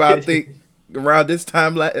supposed to come out, I think, around this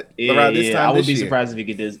time. Around this time, I would be year. surprised if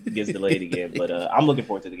it gets delayed again. But I'm looking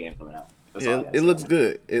forward to the game coming out. That's all I gotta It say looks on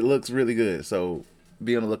good. It looks really good. So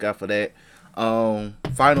be on the lookout for that.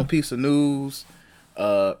 Final piece of news: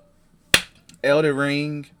 Elden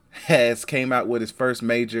Ring has came out with its first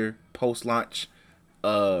major post-launch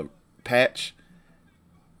patch.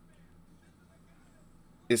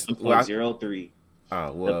 It's 1.03.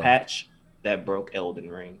 Oh well. The patch that broke Elden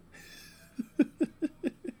Ring.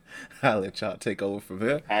 I'll let y'all take over from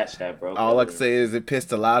here. Patch that broke. All I Elden can say is it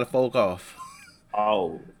pissed a lot of folk off.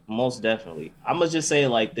 Oh, most definitely. I'm gonna just say it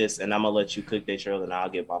like this, and I'm gonna let you cook that trail, and I'll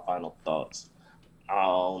get my final thoughts.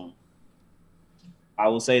 I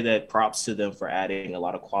will say that props to them for adding a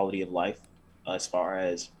lot of quality of life as far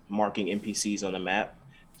as marking NPCs on the map.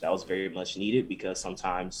 That was very much needed because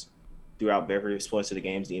sometimes throughout various points of the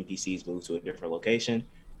games, the NPCs move to a different location,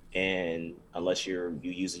 and unless you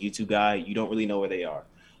use a YouTube guide, you don't really know where they are.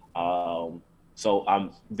 So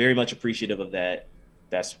I'm very much appreciative of that.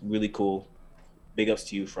 That's really cool. Big ups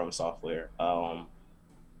to you From Software. I'm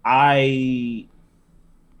gonna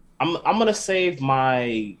save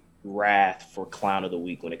my wrath for Clown of the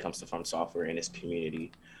Week when it comes to From Software and its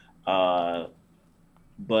community. But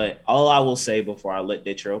all I will say before I let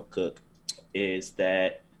Ditro cook is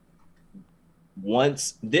that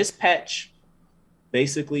once this patch,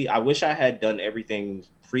 basically, I wish I had done everything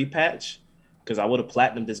pre-patch because I would have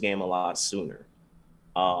platinumed this game a lot sooner.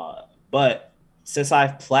 But since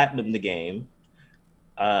I've platinumed the game,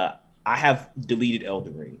 I have deleted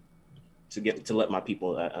Elden Ring to let my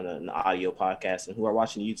people on an audio podcast and who are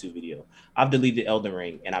watching the YouTube video. I've deleted Elden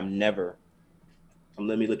Ring, and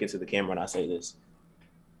let me look into the camera when I say this.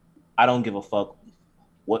 I don't give a fuck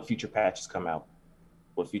what future patches come out,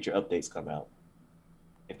 what future updates come out.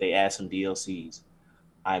 If they add some DLCs,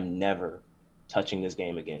 I'm never touching this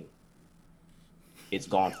game again. It's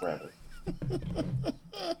gone forever.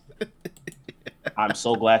 I'm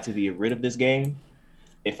so glad to be rid of this game.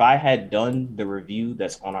 If I had done the review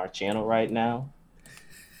that's on our channel right now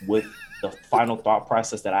with the final thought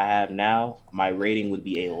process that I have now, my rating would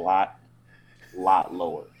be a lot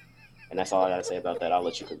lower. And that's all I gotta say about that. I'll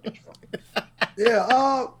let you cook this. Yeah.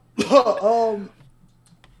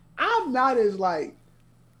 I'm not as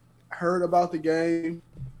heard about the game.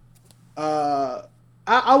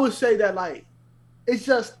 I would say that It's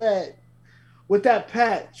just that with that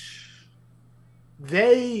patch,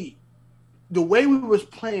 the way we was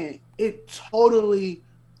playing, it totally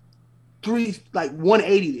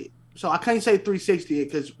 180'd it. So I can't say 360 it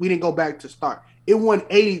because we didn't go back to start. It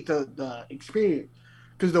 180 the experience.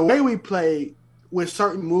 Because the way we play with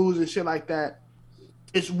certain moves and shit like that,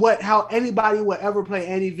 it's how anybody would ever play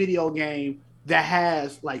any video game that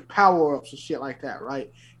has like power-ups and shit like that,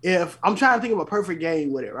 right? If I'm trying to think of a perfect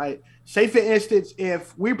game with it, right? Say for instance,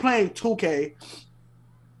 if we're playing 2K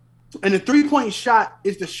and the 3-point shot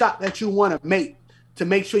is the shot that you want to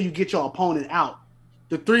make sure you get your opponent out.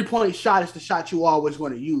 The 3-point shot is the shot you always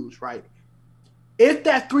want to use, right? If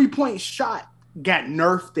that 3-point shot got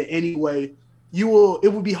nerfed in any way, it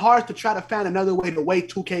would be hard to try to find another way the way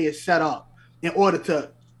 2K is set up in order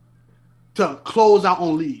to close out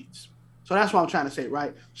on leads. So that's what I'm trying to say,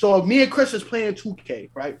 right? So if me and Chris is playing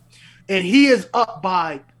 2K, right? And he is up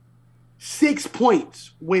by 6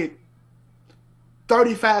 points with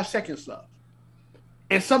 35 seconds left.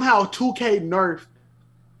 And somehow 2K nerfed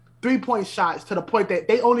 3-point shots to the point that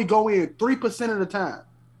they only go in 3% of the time.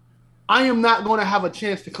 I am not going to have a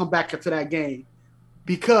chance to come back into that game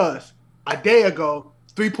because a day ago,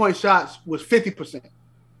 3-point shots was 50%,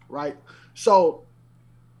 right? So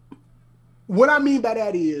what I mean by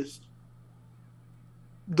that is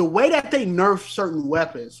the way that they nerf certain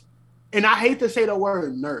weapons, and I hate to say the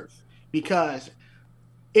word nerf because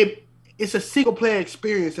it's a single-player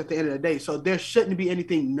experience at the end of the day, so there shouldn't be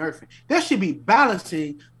anything nerfing. There should be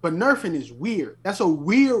balancing, but nerfing is weird. That's a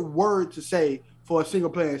weird word to say for a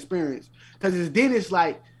single-player experience because then it's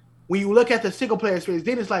like, when you look at the single-player experience,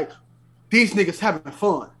 then it's like, these niggas having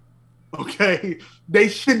fun, okay? They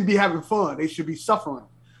shouldn't be having fun. They should be suffering.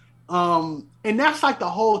 And that's like the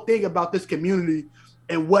whole thing about this community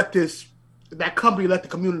and what that company let the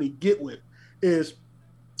community get with is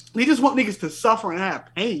they just want niggas to suffer and have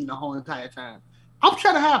pain the whole entire time. I'm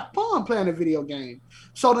trying to have fun playing a video game.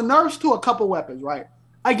 So the nerfs to a couple weapons, right?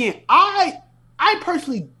 Again, I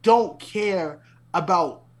personally don't care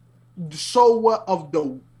about what of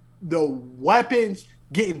the weapons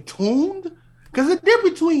getting tuned because the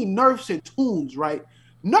difference between nerfs and tunes, right?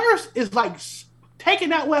 Nerfs is like taking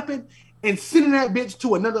that weapon and sending that bitch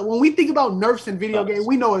to another. When we think about nerfs in video games,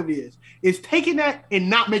 we know what it is. It's taking that and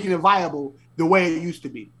not making it viable the way it used to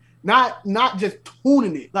be. Not just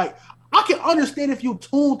tuning it. Like, I can understand if you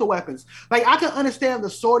tuned the weapons. Like, I can understand the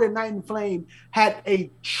Sword and Knight and Flame had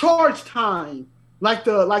a charge time like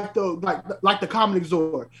the Common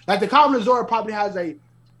Exor. Like the Common Exor probably has a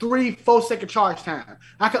 3-4 second charge time.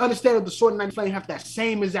 I can understand if the Sword and Knight and Flame have that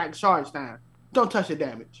same exact charge time. Don't touch the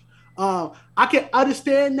damage. I can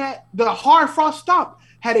understand that the Hard Frost Stomp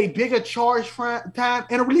had a bigger charge time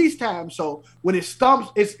and a release time. So when it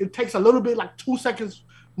stumps, it takes a little bit, like 2 seconds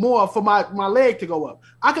more for my leg to go up.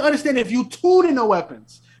 I can understand if you tune in the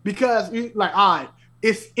weapons because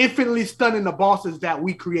it's infinitely stunning the bosses that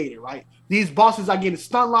we created, right? These bosses are getting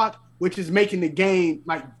stun locked, which is making the game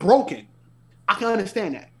like broken. I can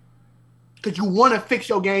understand that because you want to fix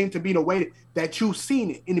your game to be the way that you've seen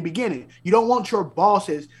it in the beginning. You don't want your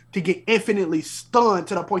bosses to get infinitely stunned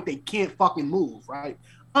to the point they can't fucking move, right?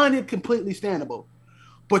 Completely standable.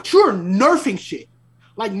 But you're nerfing shit.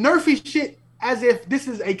 Like nerfing shit as if this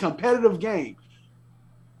is a competitive game.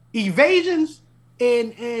 Evasions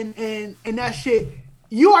and that shit,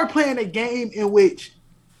 you are playing a game in which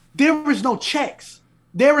there is no checks.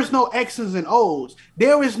 There is no X's and O's.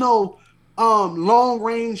 There is no long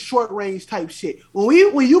range, short range type shit.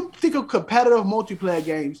 When you think of competitive multiplayer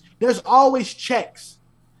games, there's always checks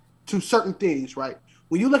to certain things, right?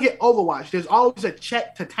 When you look at Overwatch, there's always a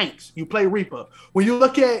check to tanks. You play Reaper. When you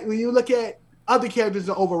look at other characters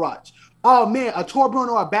in Overwatch, oh man, a Torbjorn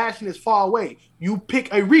or a Bastion is far away. You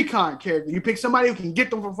pick a recon character. You pick somebody who can get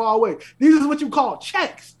them from far away. These are what you call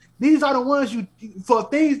checks. These are the ones for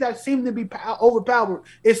things that seem to be overpowered.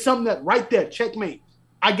 It's something that right there, checkmate.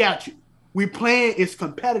 I got you. We playing, it's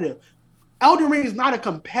competitive. Elden Ring is not a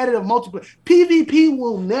competitive multiplayer. PvP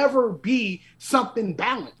will never be something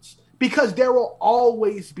balanced because there will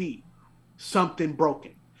always be something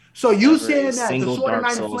broken. So you saying that single the Sword Dark and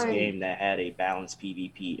Knight Souls Flame game that had a balanced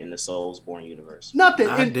PvP in the Soulsborne universe? Nothing.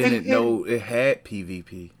 I didn't know it had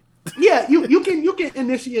PvP. Yeah, you can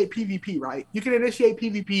initiate PvP, right? You can initiate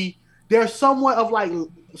PvP. There's somewhat of like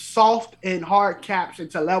soft and hard caps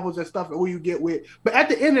into levels and stuff and who you get with. But at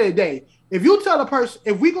the end of the day, if you tell a person,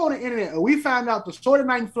 if we go on the internet and we find out the Sword of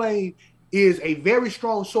Night and Flame is a very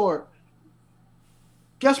strong sword,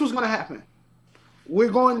 guess what's going to happen? We're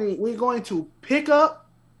going to pick up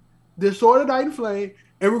the Sword of Night and Flame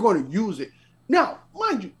and we're going to use it. Now,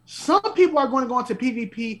 mind you, some people are going to go into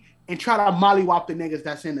PvP and try to mollywop the niggas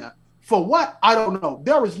that's in there. For what? I don't know.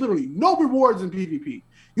 There is literally no rewards in PvP.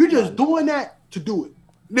 You're just doing that to do it.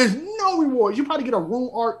 There's no rewards. You probably get a rune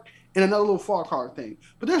arc and another little far card thing,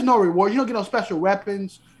 but there's no reward. You don't get no special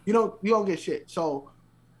weapons. You don't get shit. So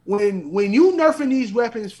when you nerfing these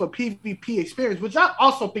weapons for PvP experience, which I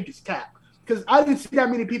also think is cap, because I didn't see that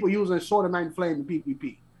many people using Sword of Night and Flame in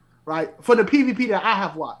PvP, right? For the PvP that I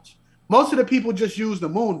have watched, most of the people just use the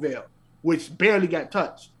Moon Veil, which barely got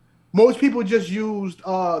touched. Most people just used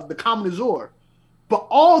the Common Azure. But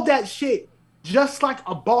all that shit, just like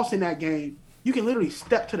a boss in that game, you can literally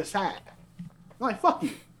step to the side. I'm like, fuck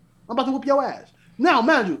you. I'm about to whoop your ass. Now,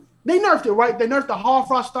 mind you, they nerfed it, right? They nerfed the Hard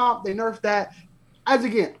Frost Stomp. They nerfed that. As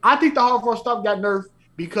again, I think the Hard Frost Stomp got nerfed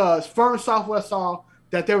because Firm Southwest saw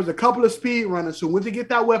that there was a couple of speedrunners who went to get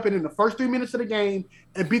that weapon in the first 3 minutes of the game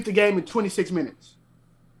and beat the game in 26 minutes.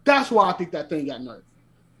 That's why I think that thing got nerfed.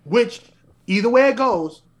 Which, either way it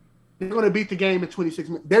goes, they're going to beat the game in 26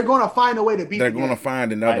 minutes. They're going to find a way to beat the game. They're going to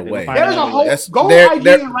find another way. There's a whole... Go on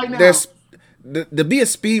IGN right now. To be a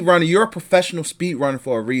speedrunner, you're a professional speedrunner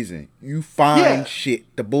for a reason. You find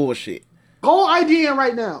shit, the bullshit. Go on IGN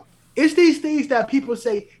right now. It's these things that people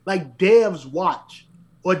say, like, devs watch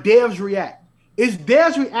or devs react. It's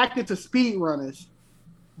devs reacting to speedrunners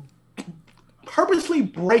purposely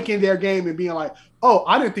breaking their game and being like, oh,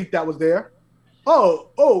 I didn't think that was there.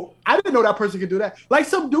 Oh, I didn't know that person could do that. Like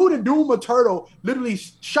some dude in Doom Eternal literally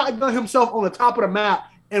shotgunned himself on the top of the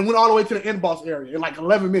map and went all the way to the end boss area in like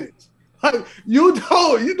 11 minutes. Like,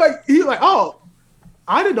 he's like, oh,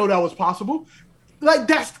 I didn't know that was possible. Like,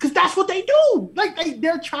 that's because that's what they do. Like,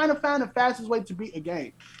 they're trying to find the fastest way to beat a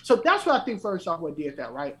game. So that's what I think First Software did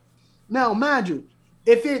that, right? Now, mind you,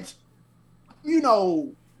 if it's,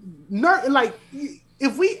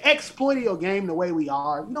 if we exploit your game the way we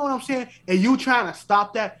are, you know what I'm saying? And you trying to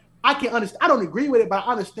stop that, I can understand. I don't agree with it, but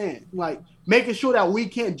I understand. Like, making sure that we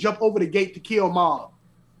can't jump over the gate to kill Mog.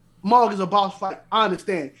 Mog is a boss fight. I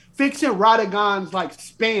understand. Fixing Radagon's like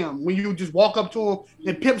spam when you just walk up to him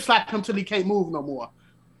and pimp slap him till he can't move no more.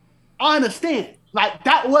 I understand. Like,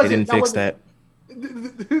 that wasn't... They didn't fix that.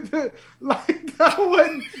 Like, that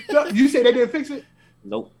wasn't... You say they didn't fix it?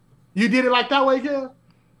 Nope. You did it like that way, Kel?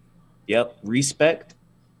 Yep. Respect.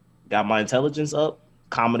 Got my intelligence up.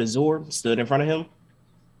 Common Azure. Stood in front of him.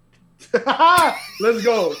 Let's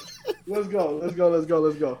go.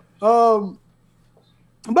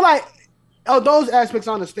 But like, those aspects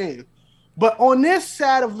I understand. But on this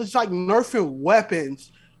side of just like nerfing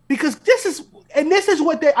weapons, because this is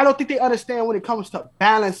what I don't think they understand when it comes to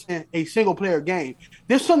balancing a single player game.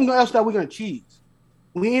 There's something else that we're gonna cheese.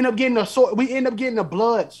 We end up getting a sword. We end up getting a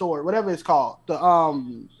blood sword, whatever it's called.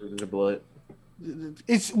 The blood.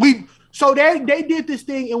 So they did this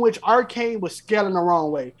thing in which arcane was scaling the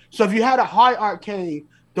wrong way. So if you had a high arcane,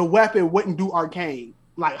 the weapon wouldn't do arcane.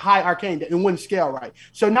 Like high arcane, it wouldn't scale right.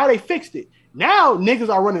 So now they fixed it. Now niggas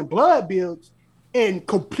are running blood builds and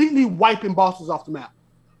completely wiping bosses off the map.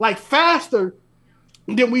 Like faster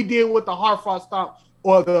than we did with the Hard Frost Stomp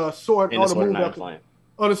or the sword or the Moon Flame.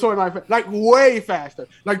 Or the sword knife, like way faster.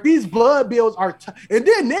 Like these blood builds are, and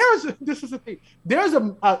then this is the thing. There's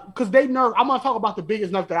because they nerf. I'm gonna talk about the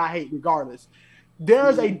biggest nerf that I hate, regardless.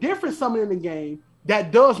 There's a different summon in the game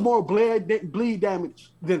that does more bleed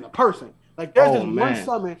damage than a person. Like there's one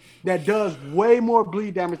summon that does way more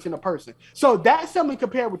bleed damage than a person. So that summon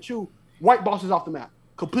compared with you, white bosses off the map,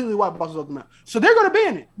 completely white bosses off the map. So they're gonna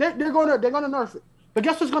ban it. They're gonna nerf it. But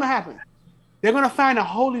guess what's gonna happen? They're gonna find a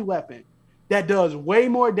holy weapon that does way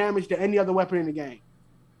more damage than any other weapon in the game.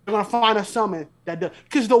 They're gonna find a summon that does,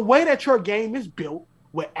 because the way that your game is built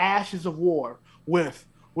with Ashes of War, with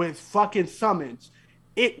fucking summons,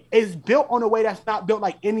 it is built on a way that's not built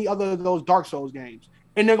like any other of those Dark Souls games.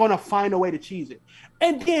 And they're gonna find a way to cheese it.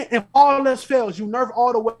 And then if all this fails, you nerf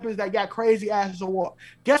all the weapons that got crazy Ashes of War.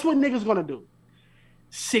 Guess what niggas gonna do?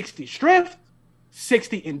 60 strength,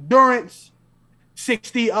 60 endurance,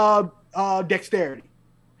 60 dexterity.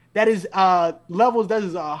 That is levels. That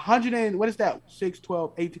is 100 and what is that? 6,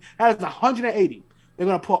 12, 18. That is 180. They're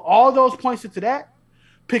gonna put all those points into that.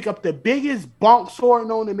 Pick up the biggest bonk sword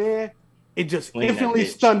known to man. It just infinitely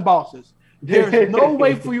stun bosses. There's no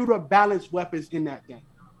way for you to balance weapons in that game.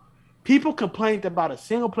 People complained about a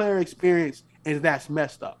single player experience, and that's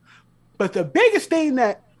messed up. But the biggest thing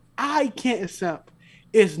that I can't accept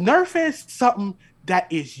is nerfing something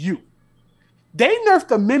that is you. They nerfed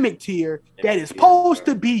the mimic tier that is supposed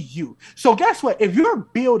to be you. So guess what? If your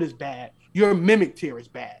build is bad, your mimic tier is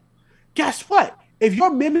bad. Guess what? If your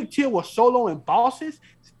mimic tier was soloing bosses,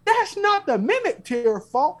 that's not the mimic tier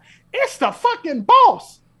fault. It's the fucking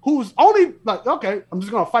boss who's only like, okay, I'm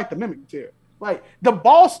just going to fight the mimic tier. Like the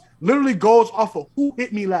boss literally goes off of who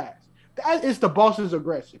hit me last. That is the boss's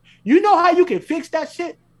aggression. You know how you can fix that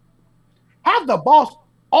shit? Have the boss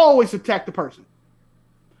always attack the person.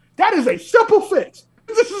 That is a simple fix.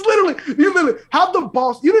 This is you literally have the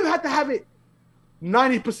boss. You didn't have to have it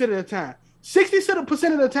 90% of the time.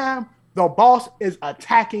 60% of the time, the boss is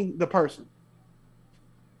attacking the person.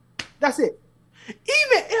 That's it. Even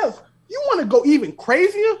if you want to go even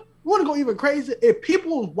crazier, if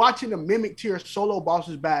people watching the Mimic Tier solo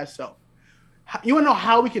bosses by itself, you want to know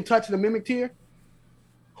how we can touch the Mimic Tier?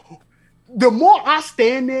 The more I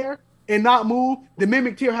stand there and not move, the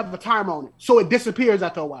Mimic Tier have a timer on it. So it disappears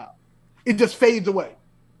after a while. It just fades away.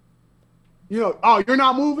 You know, oh, you're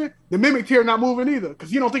not moving? The Mimic Tier not moving either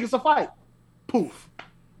because you don't think it's a fight. Poof.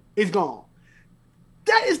 It's gone.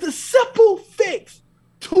 That is the simple fix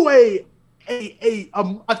to a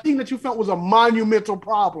thing that you felt was a monumental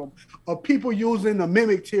problem of people using the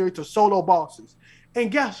Mimic Tier to solo bosses.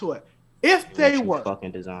 And guess what? If they were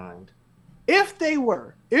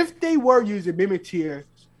using Mimic Tiers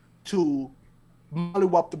to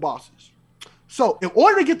mollywop the bosses. So in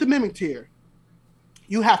order to get the Mimic Tier,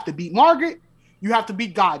 you have to beat Margaret, you have to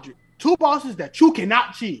beat Godric. Two bosses that you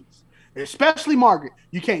cannot cheese. Especially Margaret.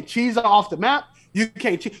 You can't cheese her off the map. You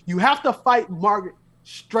have to fight Margaret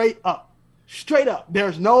straight up. Straight up.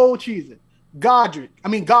 There's no cheesing. Godric.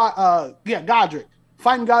 Fighting Godric,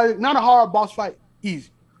 not a hard boss fight. Easy.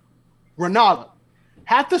 Renala.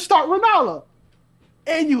 Have to start Renala.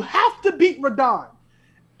 And you have to beat Radahn.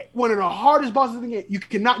 One of the hardest bosses in the game. You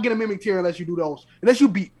cannot get a Mimic Tier unless you do those. Unless you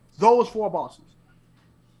beat those 4 bosses.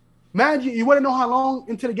 Imagine, you want to know how long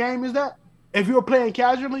into the game is that? If you were playing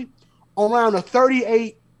casually, around a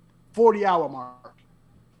 38, 40-hour mark.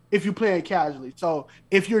 If you're playing casually. So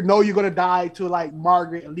if you know you're going to die to like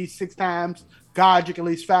Margaret at least 6 times, Godric at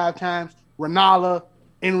least 5 times, Renala,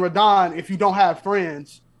 and Radahn, if you don't have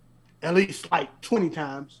friends, at least like 20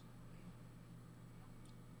 times.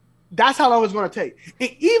 That's how long it's going to take.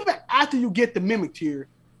 And even after you get the Mimic Tier,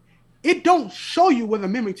 it don't show you where the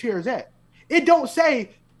Mimic Tier is at. It don't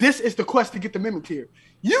say, this is the quest to get the Mimic Tier.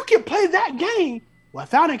 You can play that game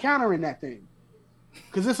without encountering that thing.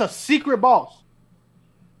 Because it's a secret boss.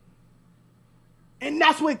 And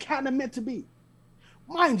that's what it kind of meant to be.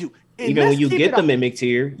 Mind you. Even when you get the Mimic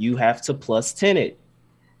Tier, you have to plus 10 it.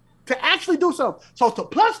 To actually do something. So to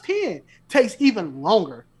plus 10 takes even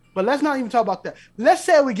longer. But let's not even talk about that. Let's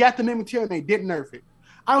say we got the Mimic Tier and they didn't nerf it.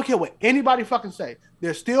 I don't care what anybody fucking say.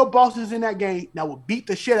 There's still bosses in that game that will beat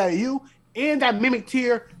the shit out of you and that Mimic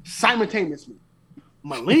Tier simultaneously.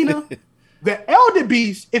 Melina, the Elder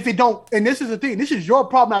Beast, if it don't, and this is the thing, this is your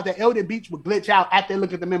problem out, the Elder Beast would glitch out after they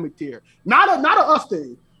look at the Mimic Tier. Not a us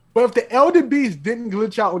thing. But if the Elder Beast didn't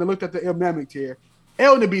glitch out when they looked at the Mimic Tier,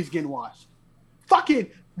 Elder Beast getting washed.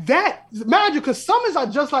 Fucking that magic, because summons are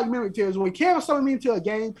just like Mimic Tiers. When Cam summon me into a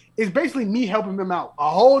game, it's basically me helping him out. A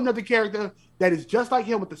whole nother character that is just like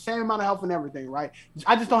him with the same amount of health and everything, right?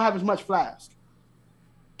 I just don't have as much flask.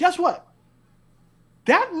 Guess what?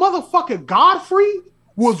 That motherfucker Godfrey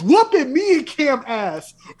was whooping me and Cam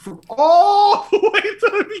ass from all the way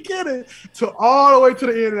to the beginning to all the way to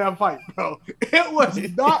the end of that fight, bro. It was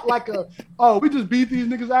not like we just beat these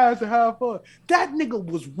niggas' ass and have fun. That nigga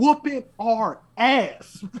was whooping our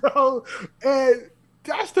ass, bro. And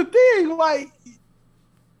that's the thing, like,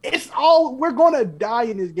 we're gonna die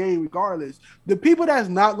in this game regardless. The people that's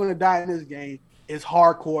not gonna die in this game is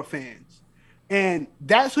hardcore fans. And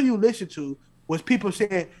that's who you listen to, was people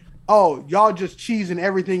saying, oh, y'all just cheesing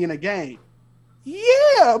everything in a game.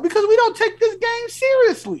 Yeah, because we don't take this game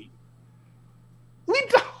seriously. We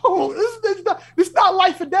don't. It's not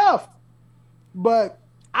life or death. But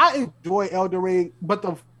I enjoy Elden Ring. But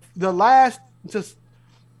the last, just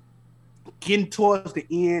getting towards the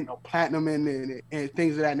end of Platinum and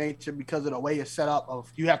things of that nature, because of the way it's set up, of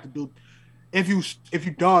you have to do, if you're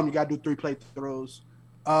dumb, you got to do 3 playthroughs.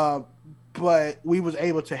 But we was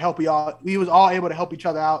able to help y'all. We was all able to help each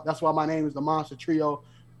other out. That's why my name is the Monster Trio.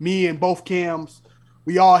 Me and both Cams,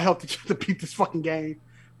 we all helped each other beat this fucking game.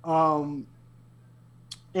 And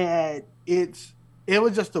it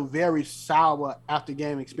was just a very sour after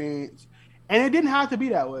game experience. And it didn't have to be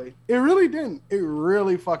that way. It really didn't. It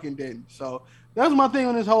really fucking didn't. So that's my thing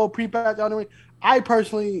on this whole pre-patch. I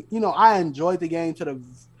personally, I enjoyed the game to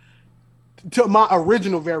my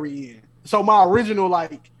original very end. So my original,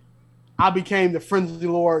 like, I became the Frenzy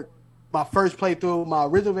Lord, my first playthrough, my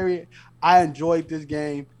original variant. I enjoyed this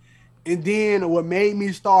game. And then what made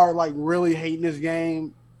me start, like, really hating this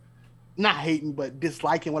game, not hating, but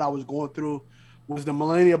disliking what I was going through, was the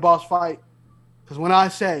Millennia boss fight. Because when I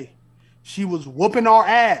say she was whooping our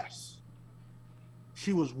ass,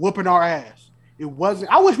 she was whooping our ass. It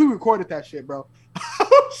wasn't. I wish we recorded that shit, bro.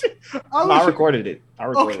 I recorded it. I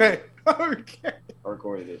recorded it. Okay. I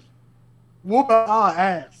recorded it. Whoop our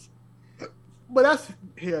ass. But that's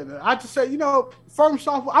here. I just say, Firm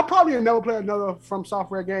Software. I probably never play another Firm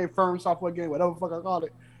Software game, whatever the fuck I call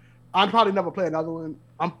it. I'd probably never play another one.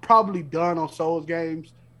 I'm probably done on Souls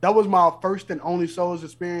games. That was my first and only Souls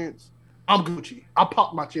experience. I'm Gucci. I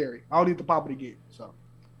popped my cherry. I don't need to pop it again. So,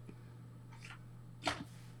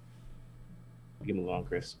 give me along,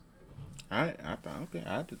 Chris. All right. I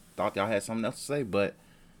thought y'all had something else to say, but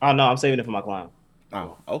oh no, I'm saving it for my clown.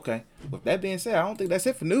 Oh, okay. With that being said, I don't think that's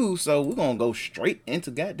it for news, so we're gonna go straight into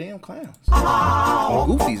goddamn clowns.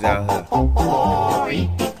 Goofies out here.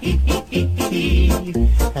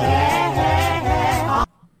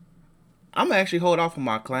 I'm gonna actually hold off on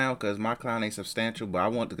my clown because my clown ain't substantial, but I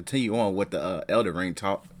want to continue on with the Elden Ring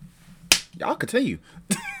talk. Y'all continue.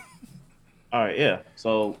 All right, yeah.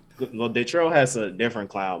 So, Detroit has a different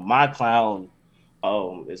clown. My clown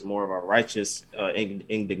is more of a righteous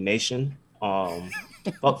indignation.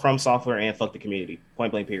 Fuck From Software and fuck the community.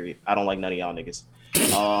 Point blank period. I don't like none of y'all niggas.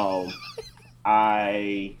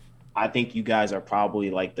 I think you guys are probably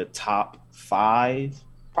like the top 5,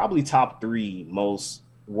 probably top 3 most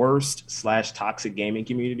worst / toxic gaming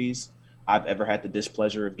communities I've ever had the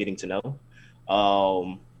displeasure of getting to know.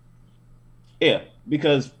 Yeah,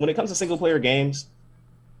 because when it comes to single player games,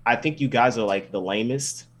 I think you guys are like the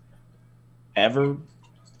lamest ever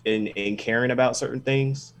in caring about certain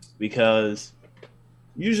things, because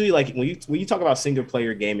usually like when you talk about single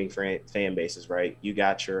player gaming fan bases, right? You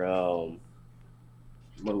got your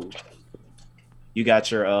you got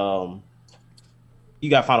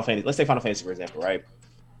Final Fantasy. Let's take Final Fantasy for example, right?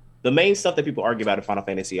 The main stuff that people argue about in Final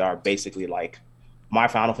Fantasy are basically like, my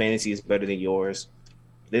Final Fantasy is better than yours.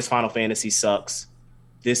 This Final Fantasy sucks.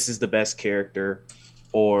 This is the best character,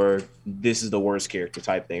 or this is the worst character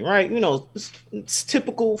type thing, right? It's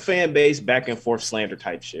typical fan base back and forth slander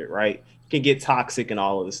type shit, right? Can get toxic and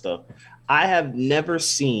all of this stuff. I have never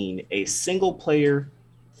seen a single player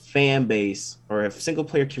fan base or a single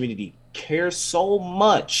player community care so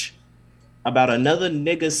much about another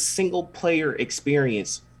nigga's single player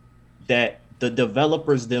experience that the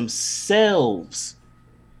developers themselves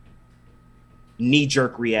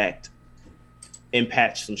knee-jerk react and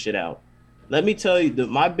patch some shit out. Let me tell you,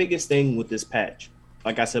 my biggest thing with this patch,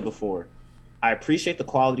 like I said before, I appreciate the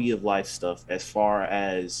quality of life stuff as far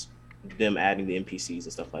as them adding the NPCs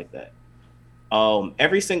and stuff like that.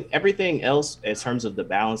 Everything else in terms of the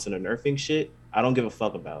balance and the nerfing shit, I don't give a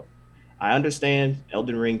fuck about. I understand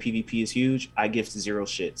Elden Ring PvP is huge. I give 0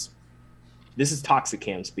 shits. This is Toxic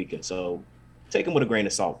Cam speaking, so take them with a grain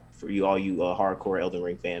of salt for you, all you hardcore Elden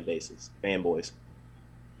Ring fanboys.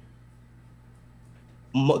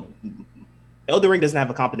 Elden Ring doesn't have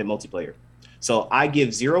a competent multiplayer, so I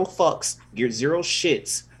give 0 fucks, give 0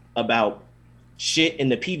 shits about shit in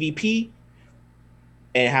the PvP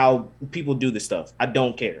and how people do this stuff. I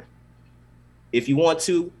don't care. If you want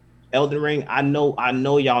to, Elden Ring, I know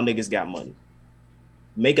y'all niggas got money.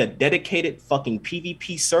 Make a dedicated fucking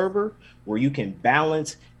PvP server where you can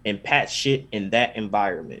balance and patch shit in that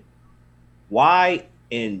environment. Why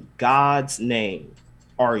in God's name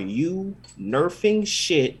are you nerfing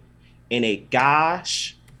shit in a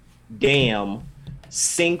gosh damn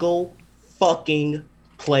single fucking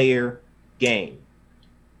player game?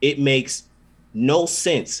 It makes no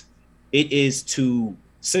sense. It is, to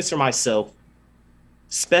censor myself,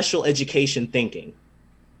 special education thinking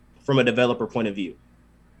from a developer point of view.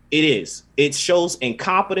 It is. It shows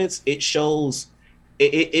incompetence. It shows.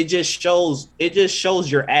 It just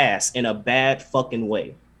shows your ass in a bad fucking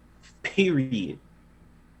way. Period.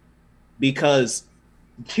 Because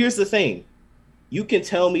here's the thing. You can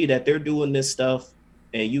tell me that they're doing this stuff,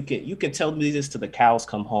 and you can tell me this till the cows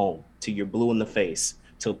come home, till you're blue in the face,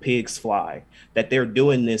 till pigs fly, that they're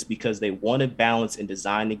doing this because they want to balance and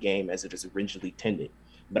design the game as it is originally intended.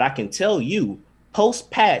 But I can tell you,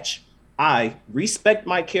 post-patch, I respect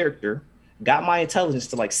my character, got my intelligence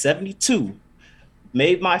to like 72,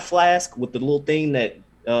 made my flask with the little thing that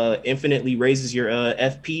infinitely raises your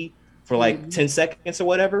FP for like 10 seconds or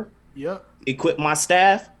whatever. Yep. Equipped my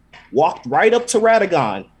staff, walked right up to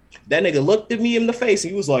Radagon. That nigga looked at me in the face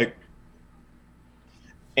and he was like,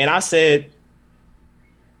 and I said,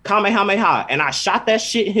 Kamehameha, and I shot that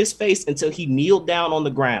shit in his face until he kneeled down on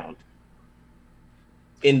the ground.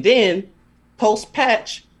 And then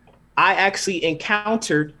post-patch, I actually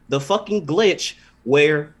encountered the fucking glitch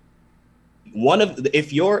where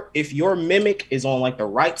if your mimic is on like the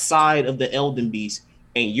right side of the Elden Beast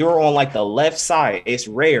and you're on like the left side, it's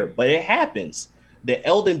rare, but it happens. the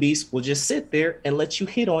Elden Beast will just sit there and let you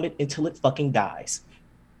hit on it until it fucking dies.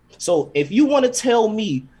 So if you want to tell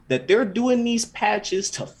me that they're doing these patches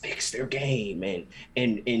to fix their game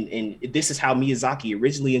and this is how Miyazaki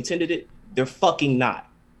originally intended it, they're fucking not.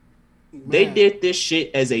 Man. They did this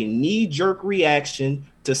shit as a knee-jerk reaction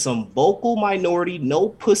to some vocal minority, no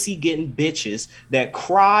pussy getting bitches that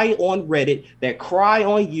cry on Reddit, that cry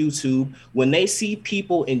on YouTube when they see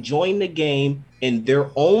people enjoying the game in their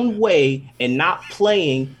own way and not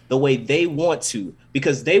playing the way they want to,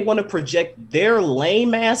 because they want to project their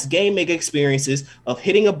lame ass gaming experiences of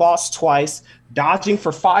hitting a boss twice, dodging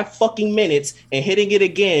for 5 fucking minutes, and hitting it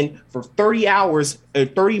again for 30 hours or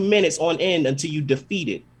 30 minutes on end until you defeat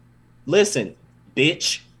it. Listen,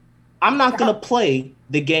 bitch, I'm not going to play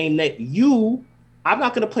the game that you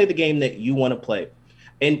want to play.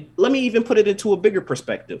 And let me even put it into a bigger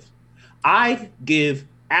perspective. I give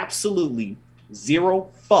absolutely zero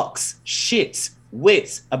fucks, shits,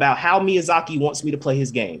 wits about how Miyazaki wants me to play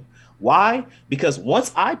his game. Why? Because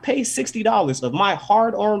once I pay $60 of my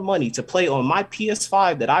hard-earned money to play on my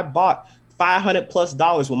PS5 that I bought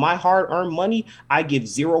 $500+ with my hard-earned money, I give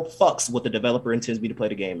zero fucks what the developer intends me to play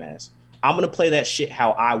the game as. I'm going to play that shit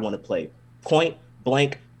how I want to play. Point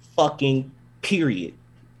blank fucking period.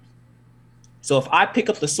 So if I pick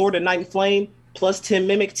up the Sword of Night and Flame plus 10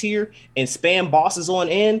 Mimic tier and spam bosses on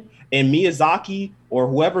end, and Miyazaki or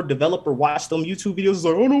whoever developer watched them YouTube videos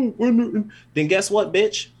like, oh no, then guess what,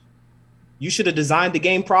 bitch? You should have designed the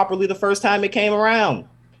game properly the first time it came around.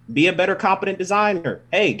 Be a better competent designer.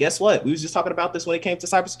 Hey, guess what? We was just talking about this when it came to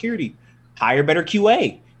cybersecurity. Hire better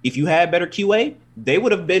QA. If you had better QA, they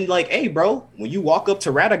would have been like, hey, bro, when you walk up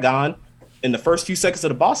to Radagon in the first few seconds of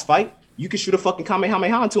the boss fight, you can shoot a fucking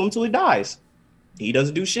Kamehameha into him until he dies. He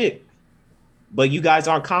doesn't do shit. But you guys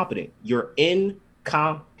aren't competent. You're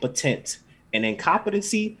incompetent. And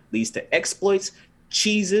incompetency leads to exploits,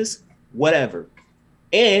 cheeses, whatever.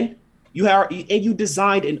 And you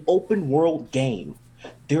designed an open world game.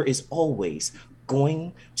 There is always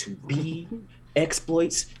going to be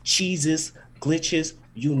exploits, cheeses, glitches,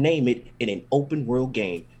 you name it, in an open world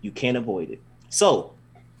game. You can't avoid it. So,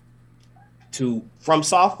 from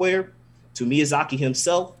software, to Miyazaki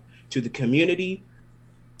himself, to the community,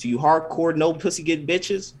 to you hardcore no pussy get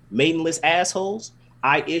bitches, maidenless assholes,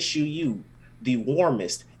 I issue you the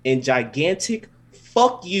warmest and gigantic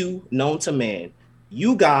fuck you known to man.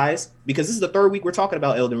 You guys, because this is the third week we're talking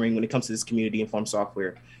about Elden Ring when it comes to this community and From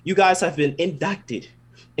Software, you guys have been inducted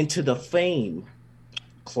into the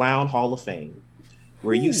Clown Hall of Fame,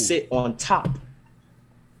 where you sit on top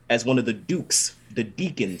as one of the dukes, the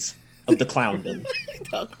deacons of the clowndom.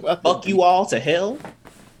 Fuck you all to hell,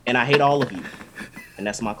 and I hate all of you. And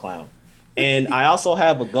that's my clown. And I also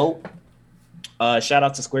have a GOAT. Shout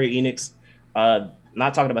out to Square Enix.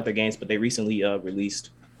 Not talking about their games, but they recently released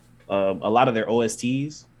a lot of their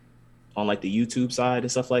OSTs on like the YouTube side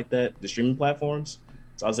and stuff like that, the streaming platforms.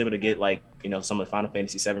 So I was able to get like, some of the Final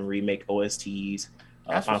Fantasy VII Remake OSTs,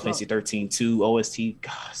 Final Fantasy 13 2 OST.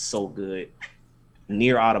 God, so good.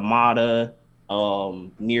 Nier Automata,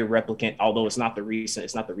 Nier Replicant, although it's not the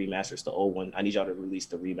remaster, it's the old one. I need y'all to release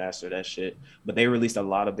the remaster of that shit. But they released a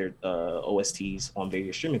lot of their OSTs on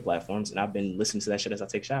various streaming platforms, and I've been listening to that shit as I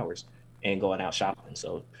take showers and going out shopping.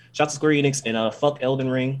 So shout out to Square Enix, and fuck Elden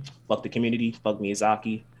Ring, fuck the community, fuck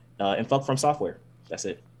Miyazaki, and fuck From Software. That's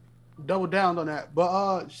it. Double down on that.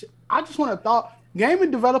 But I just want to thought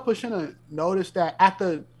gaming developers should have noticed that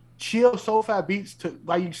after Chill So-Fi Beats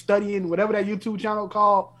while you studying whatever that YouTube channel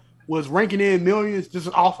called was ranking in millions just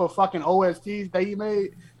off of fucking OSTs that he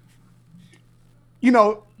made.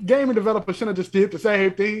 Gaming developers should have just did the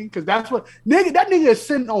same thing, because that's what that nigga is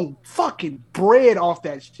sitting on fucking bread off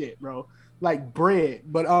that shit, bro. Like bread.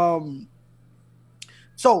 But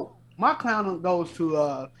so my clown goes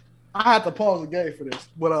to I had to pause the game for this.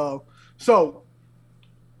 But so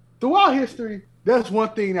throughout history, there's one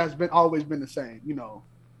thing that's always been the same,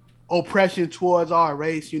 oppression towards our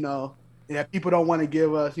race, that people don't want to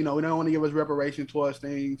give us, we don't want to give us reparation towards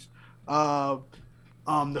things.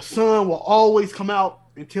 The sun will always come out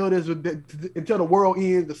until the world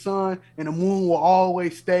ends. The sun and the moon will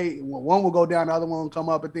always stay. One will go down, the other one will come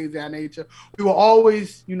up, and things of that nature. We will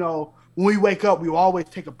always, when we wake up, we will always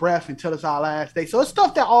take a breath until it's our last day. So it's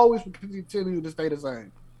stuff that always will continue to stay the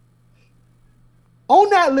same. On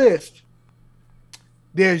that list,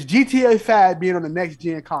 there's GTA 5 being on the next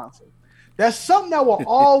gen console. That's something that will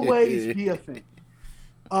always be a thing.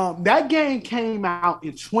 That game came out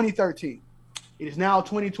in 2013. It is now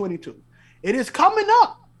 2022. It is coming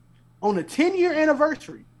up on the 10-year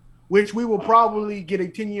anniversary, which we will probably get a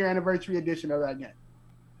 10-year anniversary edition of that game.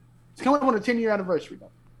 It's coming up on the 10-year anniversary, though,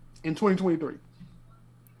 in 2023.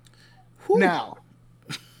 Now,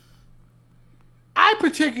 I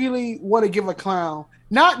particularly want to give a clown,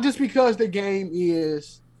 not just because the game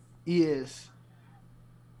is,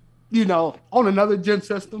 on another gen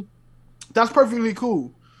system. That's perfectly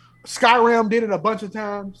cool. Skyrim did it a bunch of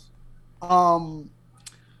times. I'm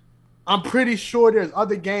pretty sure there's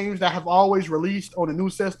other games that have always released on a new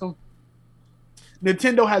system.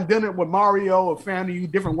 Nintendo has done it with Mario or found you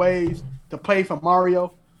different ways to play for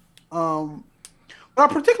Mario. But I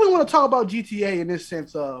particularly want to talk about GTA in this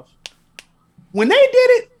sense of when they did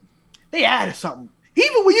it, they added something.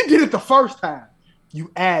 Even when you did it the first time, you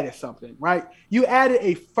added something, right? You added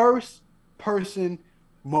a first-person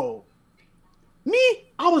mode. Me,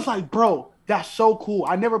 I was like, bro, that's so cool.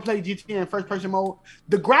 I never played GTA in first-person mode.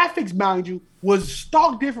 The graphics, mind you, was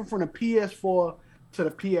stark different from the PS4 to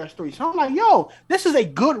the PS3. So I'm like, yo, this is a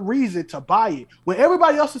good reason to buy it. When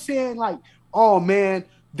everybody else is saying like, oh man,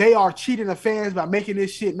 they are cheating the fans by making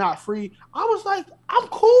this shit not free, I was like, I'm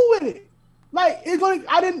cool with it. Like,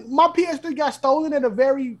 my PS3 got stolen at a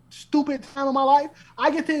very stupid time of my life.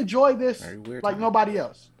 I get to enjoy this like nobody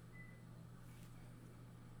else.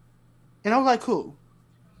 And I was like, cool.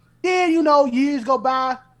 Then, years go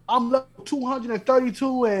by. I'm level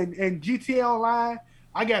 232 and GTA Online.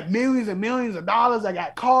 I got millions and millions of dollars. I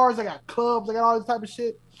got cars. I got clubs. I got all this type of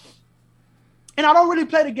shit. And I don't really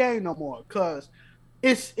play the game no more because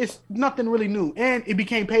it's nothing really new. And it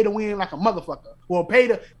became pay to win like a motherfucker. Well,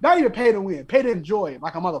 not even pay to win, pay to enjoy it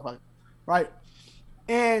like a motherfucker, right?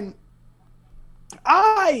 And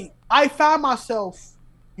I found myself,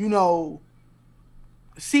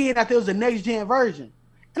 seeing that there was a next gen version.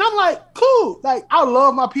 And I'm like, cool. Like, I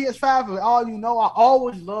love my PS5. And all I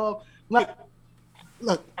always love, like,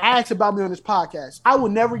 look, ask about me on this podcast. I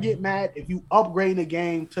would never get mad if you upgrade a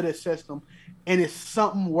game to this system and it's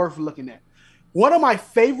something worth looking at. One of my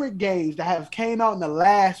favorite games that have came out in the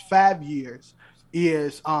last 5 years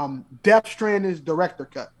is Death Stranding's Director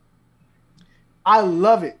Cut. I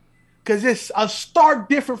love it because it's a stark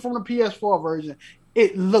different from the PS4 version.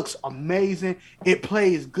 It looks amazing. It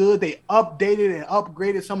plays good. They updated and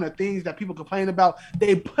upgraded some of the things that people complain about.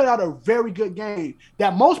 They put out a very good game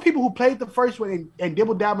that most people who played the first one and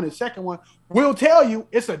dibble dabble in the second one will tell you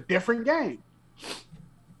it's a different game.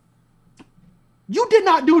 You did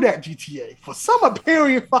not do that, GTA, for some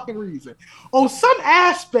apparent fucking reason. On some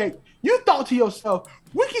aspect, you thought to yourself,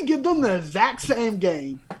 we can give them the exact same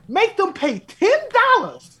game, make them pay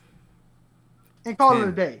 $10, and call it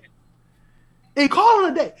a day. And call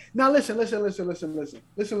it a day. Now listen.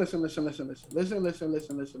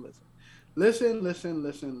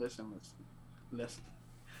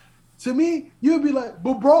 To me, you'd be like,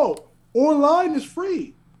 but bro, online is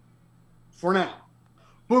free for now.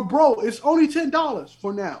 But bro, it's only $10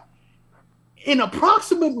 for now. In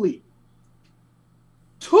approximately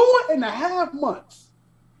 2.5 months,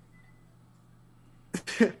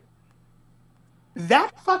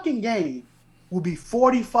 that fucking game will be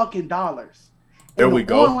 $40 fucking dollars. There we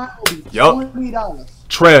go. Yup. $20.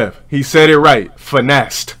 Trev, he said it right.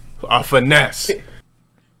 Finessed. A finesse.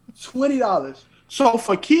 $20. So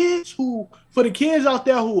for the kids out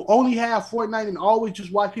there who only have Fortnite and always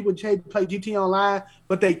just watch people play GTA Online,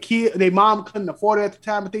 but their mom couldn't afford it at the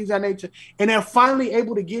time and things of that nature, and they're finally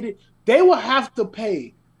able to get it, they will have to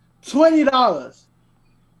pay $20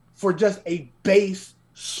 for just a base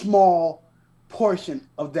small portion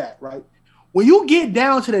of that, right? When you get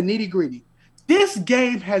down to the nitty-gritty, this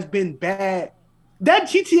game has been bad. That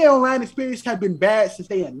GTA Online experience has been bad since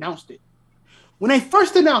they announced it. When they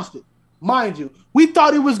first announced it, mind you, we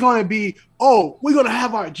thought it was going to be, we're going to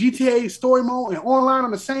have our GTA story mode and online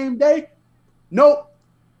on the same day. Nope.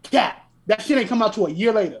 Cap. That shit ain't come out till a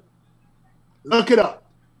year later. Look it up.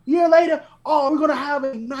 A year later, we're going to have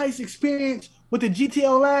a nice experience with the GTA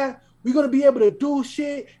Online. We're going to be able to do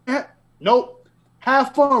shit. Nope.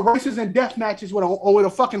 Have fun races and death matches with a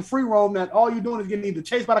fucking free roam that all you're doing is getting either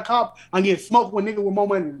chased by the cop and getting smoked with a nigga with more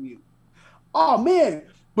money than you. Oh, man.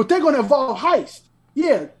 But they're going to evolve heist.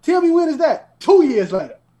 Yeah, tell me when is that? 2 years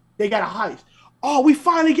later, they got a heist. Oh, we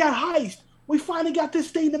finally got heist. We finally got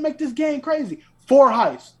this thing to make this game crazy. 4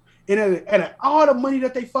 heists. And at all the money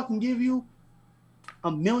that they fucking give you,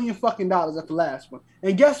 $1 million fucking dollars at the last one.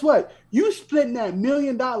 And guess what? You splitting that $1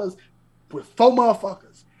 million with 4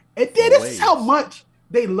 motherfuckers. And then this is how much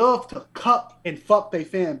they love to cuck and fuck their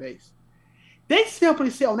fan base. They simply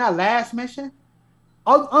say on that last mission,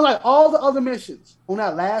 unlike all the other missions, on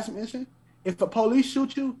that last mission, if the police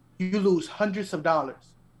shoot you, you lose hundreds of dollars.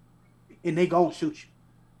 And they gonna shoot you.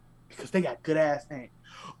 Because they got good ass aim.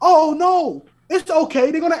 Oh no, it's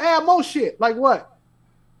okay. They're gonna add more shit. Like what?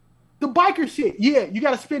 The biker shit. Yeah, you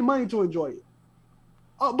gotta spend money to enjoy it.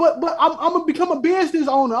 But I'm gonna become a business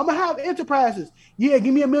owner. I'm gonna have enterprises. Yeah,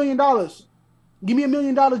 give me $1 million. Give me $1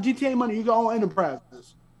 million GTA money. You can own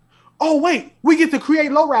enterprises. Oh wait, we get to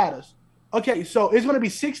create lowriders. Okay, so it's gonna be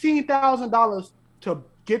 $16,000 to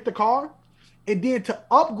get the car, and then to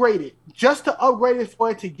upgrade it, just to upgrade it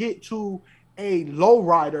for it to get to a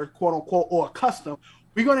lowrider, quote unquote, or a custom.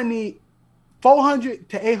 We're gonna need $400,000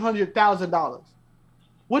 to $800,000.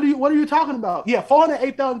 What are you talking about? Yeah,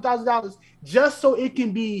 $408,000 just so it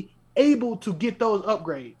can be able to get those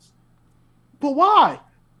upgrades. But why?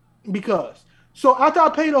 Because so after I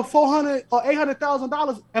pay the $400,000 or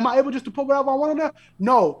 $800,000, am I able just to put whatever I want in there?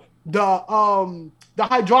 No. The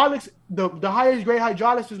hydraulics, the highest grade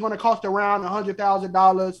hydraulics is going to cost around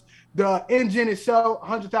 $100,000. The engine itself,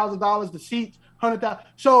 $100,000. The seats, $100,000.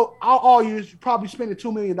 So all you is probably spending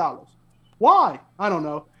 $2 million. Why? I don't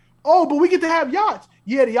know. Oh, but we get to have yachts.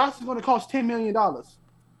 Yeah, the yachts is going to cost $10 million.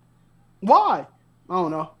 Why? I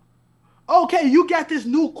don't know. Okay, you got this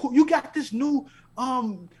new new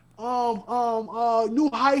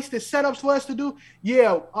heist and setups for us to do.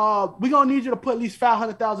 Yeah, we're gonna need you to put at least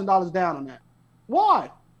 $500,000 down on that.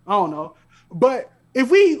 Why? I don't know. But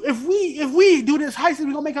if we do this heist, we're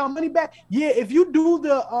gonna make our money back. Yeah, if you do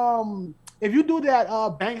that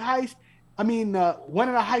bank heist, I mean one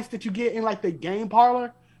of the heists that you get in like the game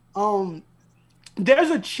parlor,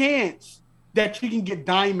 there's a chance that you can get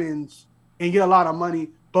diamonds and get a lot of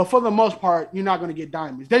money. But for the most part, you're not going to get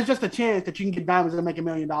diamonds. There's just a chance that you can get diamonds and make $1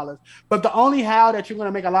 million. But the only how that you're going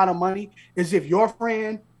to make a lot of money is if your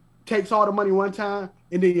friend takes all the money one time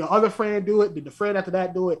and then your other friend do it, then the friend after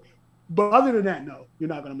that do it. But other than that, no, you're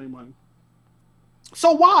not going to make money.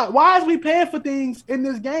 So why? Why is we paying for things in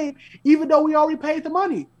this game even though we already paid the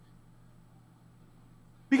money?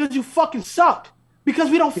 Because you fucking suck. Because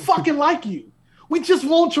we don't fucking like you. We just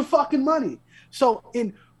want your fucking money. So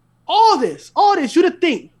in all this, you'd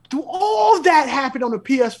think through all that happened on the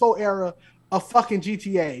PS4 era of fucking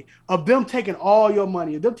GTA, of them taking all your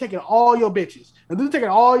money, of them taking all your bitches, and them taking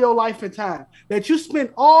all your life and time, that you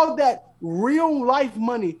spend all that real life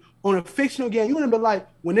money on a fictional game, you're gonna be like,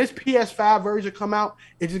 when this PS5 version come out,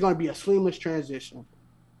 it's just gonna be a seamless transition.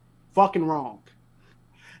 Fucking wrong.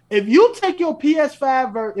 If you take your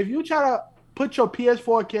PS5 version, if you try to put your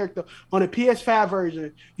PS4 character on a PS5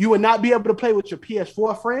 version, you would not be able to play with your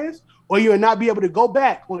PS4 friends, or you would not be able to go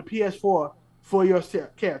back on a PS4 for your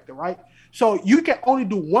character, right? So you can only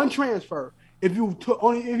do one transfer. If you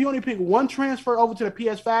only pick one transfer over to the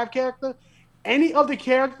PS5 character, any other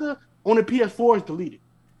character on the PS4 is deleted.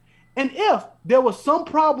 And if there was some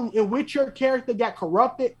problem in which your character got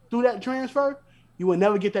corrupted through that transfer, you would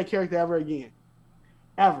never get that character ever again.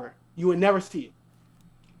 Ever. You would never see it.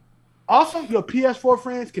 Also, your PS4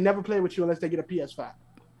 friends can never play with you unless they get a PS5.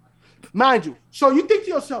 Mind you. So you think to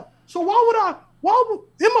yourself, so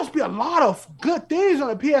there must be a lot of good things on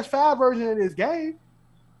the PS5 version of this game.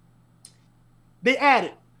 They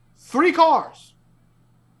added 3 cars.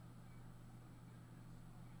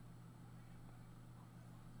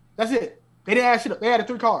 That's it. They didn't add shit up. They added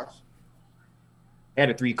 3 cars.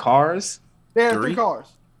 Added 3 cars? They added 3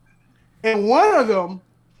 cars. And one of them,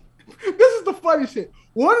 this is the funny shit.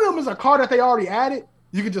 One of them is a car that they already added.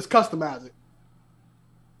 You can just customize it.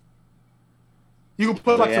 You can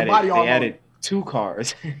put somebody on. They added 2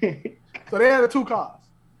 cars. So they added 2 cars.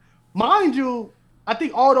 Mind you, I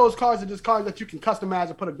think all those cars are just cars that you can customize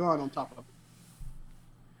and put a gun on top of it.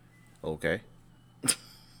 Okay.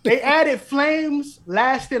 They added flames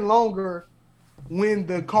lasting longer when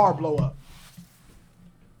the car blow up.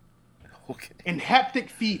 Okay. And haptic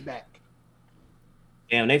feedback.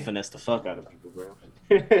 Damn, they finessed the fuck out of people, bro.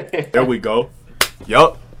 There we go.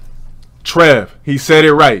 Yup. Trev, he said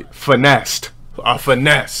it right. Finessed. A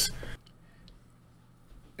finesse.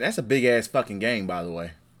 That's a big ass fucking game, by the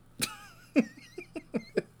way.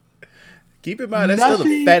 Keep in mind, that's still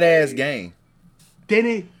a fat ass game.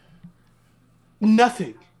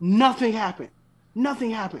 Nothing happened.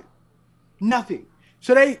 Nothing.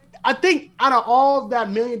 So I think out of all that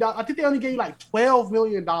 $1 million, I think they only gave you like $12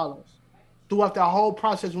 million throughout that whole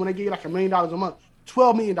process when they give you like $1 million a month.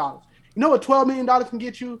 $12 million. You know what $12 million can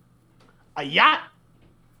get you? A yacht.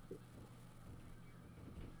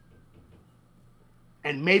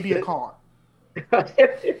 And maybe a car.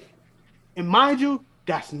 And mind you,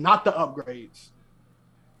 that's not the upgrades.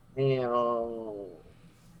 Damn.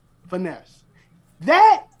 Finesse.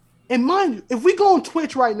 That, and mind you, if we go on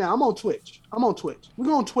Twitch right now, I'm on Twitch. We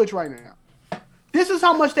go on Twitch right now. This is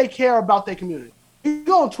how much they care about their community. We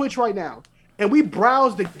go on Twitch right now, and we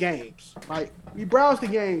browse the games, right? We browse the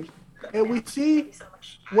games, and we see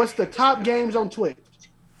what's the top games on Twitch.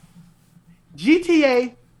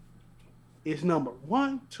 GTA, is number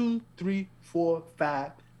 1, 2, 3, 4,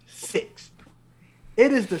 5, 6.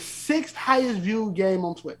 It is the 6th highest viewed game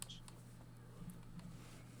on Twitch.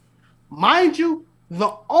 Mind you,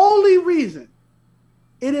 the only reason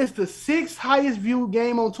it is the 6th highest viewed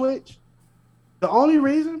game on Twitch, the only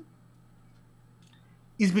reason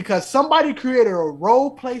is because somebody created a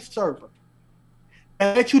role play server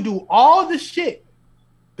and let you do all the shit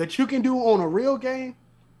that you can do on a real game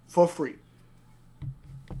for free.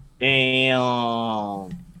 Damn.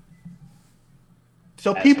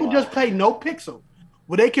 So people just play no pixel,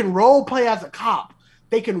 where they can role play as a cop.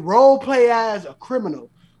 They can role play as a criminal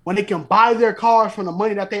when they can buy their cars from the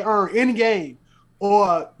money that they earn in game,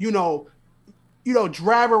 or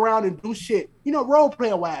drive around and do shit, role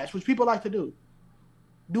play wise, which people like to do.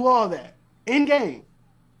 Do all that in game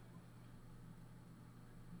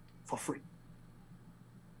for free.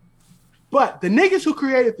 But the niggas who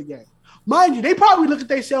created the game, mind you, they probably look at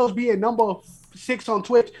themselves being number 6 on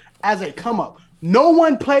Twitch as a come up. No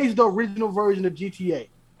one plays the original version of GTA.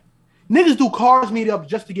 Niggas do cars meetups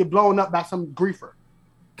just to get blown up by some griefer.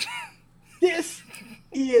 It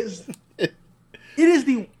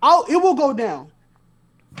will go down.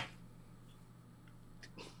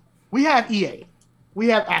 We have EA. We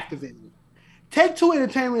have Activision. Take-Two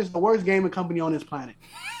Entertainment is the worst gaming company on this planet.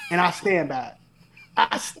 And I stand by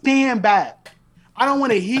it. I don't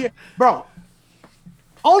want to hear, bro.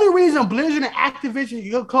 Only reason Blizzard and Activision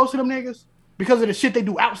you're close to them niggas because of the shit they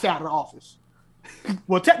do outside of the office.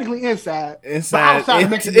 Well, technically inside and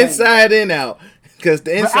out. Because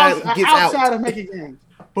the inside gets outside out. of making games.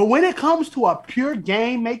 But when it comes to a pure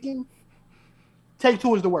game making,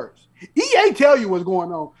 Take-Two is the worst. EA tell you what's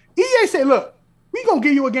going on. EA say, look, we gonna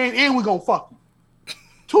give you a game and we gonna fuck you.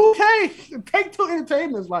 2K, Take-Two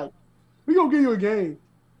Entertainment is like, we gonna give you a game.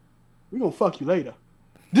 We gonna fuck you later.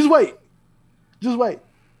 Just wait.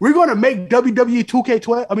 We're gonna make WWE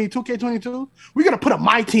 2K22. We're gonna put a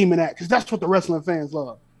my team in that because that's what the wrestling fans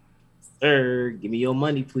love. Sir, give me your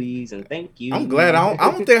money, please, and thank you. I'm glad I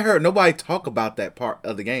don't think I heard nobody talk about that part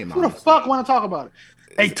of the game. Who the fuck want to talk about it?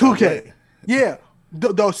 Hey, 2K. Yeah,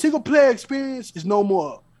 the single player experience is no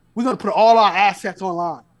more. We're gonna put all our assets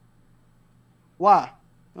online. Why?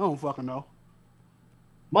 I don't fucking know.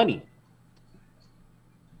 Money.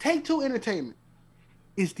 Take-Two Entertainment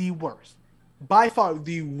is the worst. By far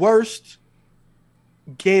the worst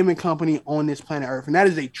gaming company on this planet Earth. And that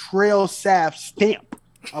is a Trail Saf stamp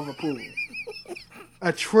of approval.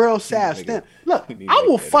 A Trail Saf stamp. Look, I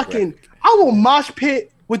will mosh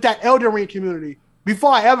pit with that Elden Ring community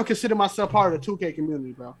before I ever consider myself part of the 2K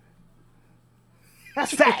community, bro.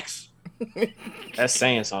 That's facts. That's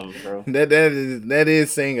saying something, bro. That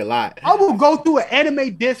is saying a lot. I will go through an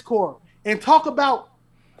anime Discord and talk about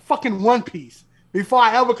fucking One Piece before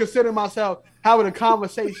I ever consider myself having a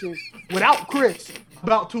conversation without Chris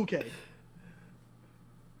about 2K.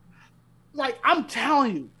 Like, I'm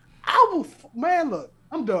telling you, look,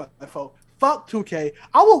 I'm done, folks. Fuck 2K.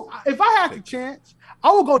 If I had the chance,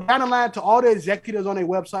 I will go down the line to all the executives on their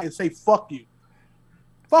website and say, fuck you.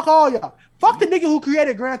 Fuck all y'all. Fuck the nigga who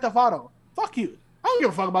created Grand Theft Auto. Fuck you. I don't give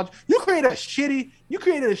a fuck about you.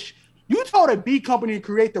 You told a B company to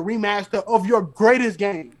create the remaster of your greatest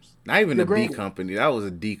games. Not even a B company. That was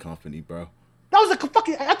a D company, bro. That was I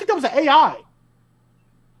think that was an AI.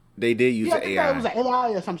 They did use an AI. It was an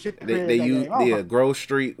AI or some shit. They used Grove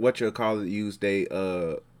Street, used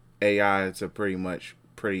a AI to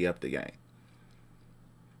pretty up the game.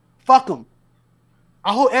 Fuck them.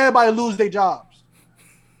 I hope everybody lose their jobs.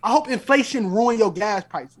 I hope inflation ruin your gas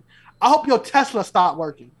prices. I hope your Tesla stop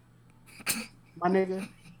working. My nigga,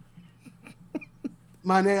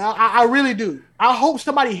 I really do. I hope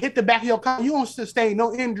somebody hit the back of your car. You don't sustain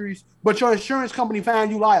no injuries, but your insurance company found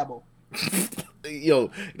you liable. Yo,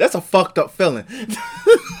 that's a fucked up feeling.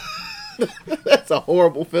 That's a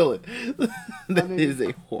horrible feeling. That is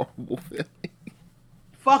a horrible feeling.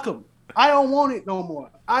 Fuck them. I don't want it no more.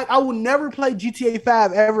 I will never play GTA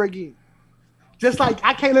 5 ever again. Just like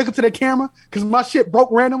I can't look into the camera because my shit broke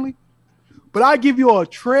randomly. But I give you a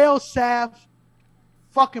Trail Saf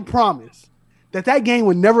fucking promise that game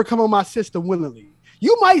would never come on my system willingly.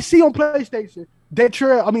 You might see on PlayStation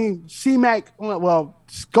C-Mac,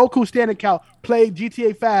 Goku Standing Cow played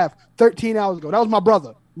GTA 5 13 hours ago. That was my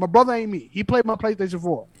brother. My brother ain't me. He played my PlayStation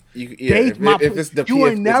 4. If it's the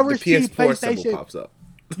PS4 symbol pops up.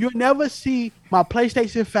 You'll never see my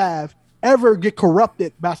PlayStation 5 ever get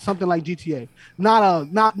corrupted by something like GTA.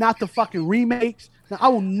 Not the fucking remakes. I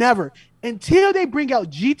will never. Until they bring out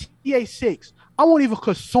GTA 6, I won't even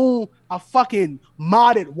consume a fucking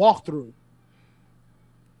modded walkthrough.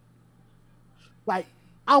 Like,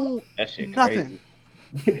 I won't that shit nothing. Crazy.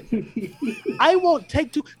 I won't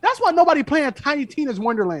take two. That's why nobody playing Tiny Tina's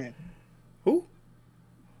Wonderland. Who?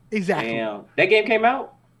 Exactly. Damn, that game came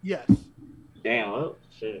out. Yes. Damn, oh,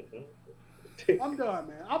 shit. I'm done,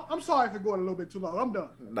 man. I'm sorry for going a little bit too long. I'm done.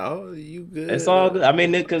 No, you good. It's all good. I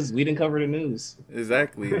mean, because we didn't cover the news.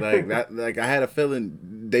 Exactly. Like that. Like I had a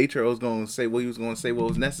feeling Daytro was going to say what he was going to say. What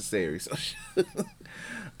was necessary. So,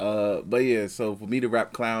 but yeah. So for me to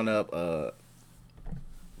wrap clown up, for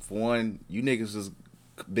one, you niggas was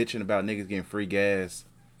bitching about niggas getting free gas.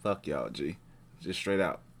 Fuck y'all, G. Just straight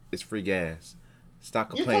out, it's free gas.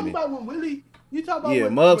 Stop complaining. You talking about when Willie? You talking about yeah,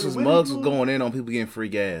 when, Muggs when was going in on people getting free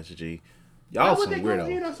gas, G. Y'all some weirdos. Why would they go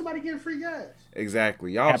in weirdos. on somebody getting free gas?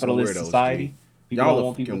 Exactly. Y'all Capitalist some weirdos, society. G. People Y'all don't are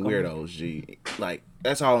want people fucking coming. weirdos, G. Like,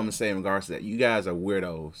 that's all I'm gonna say in regards to that. You guys are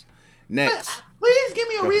weirdos. Next, Please give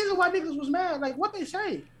me a reason why niggas was mad. Like what they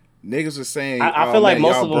say. niggas are saying. I feel like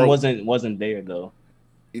most of them wasn't there though.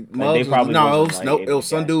 Muggs probably no, wasn't, like, it was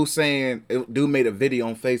some able dude saying. Dude made a video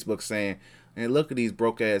on Facebook saying, "And look at these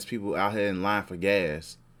broke ass people out here in line for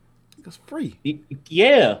gas. It's free."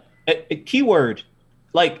 Yeah, a keyword,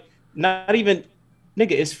 like not even,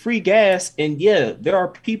 nigga, it's free gas, and yeah, there are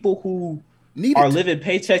people who are living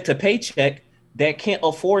paycheck to paycheck that can't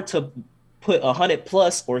afford to put 100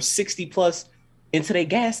 plus or 60 plus into their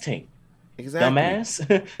gas tank. Exactly.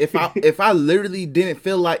 Dumbass. if I literally didn't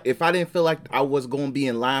feel like I was gonna be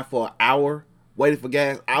in line for an hour waiting for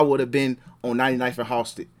gas, I would have been on 99th and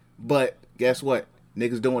Halsted. But guess what?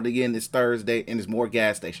 Niggas doing it again this Thursday, and there's more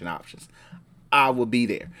gas station options. I will be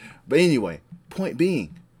there. But anyway, point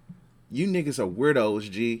being, you niggas are weirdos,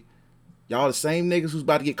 G. Y'all the same niggas who's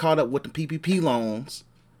about to get caught up with the PPP loans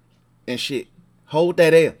and shit. Hold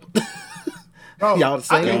that L. Bro, Y'all the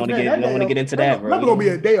same. Don't want to get into that, bro. That's gonna be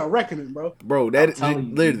a day of reckoning, bro. Bro, that is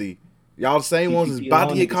literally. Y'all the same ones is about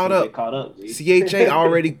to get caught up. CHA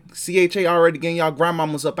already getting y'all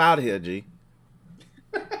grandmamas up out of here, G.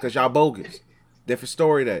 Cause y'all bogus. Different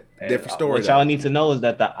story that. Different story. What y'all need to know is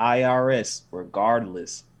that the IRS,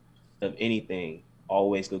 regardless of anything,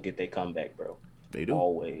 always go get their comeback, bro. They do.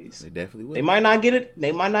 Always. They definitely will. They might not get it.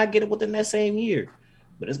 They might not get it within that same year,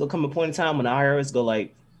 but it's gonna come a point in time when the IRS go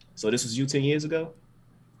like, so this was you 10 years ago.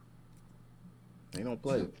 They don't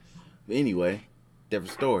play. But anyway,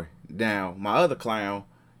 different story. Now, my other clown,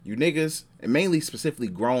 you niggas, and mainly specifically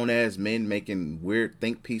grown ass men making weird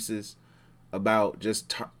think pieces about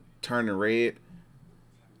just turning red.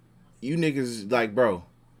 You niggas is like, bro,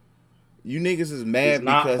 you niggas is mad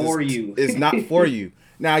because it's not for you.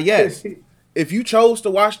 Now, yes, if you chose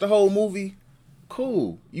to watch the whole movie,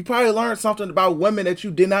 cool. You probably learned something about women that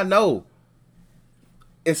you did not know.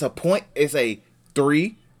 It's a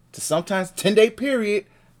 3 to sometimes 10-day period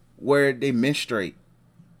where they menstruate.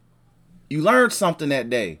 You learned something that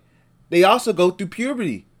day. They also go through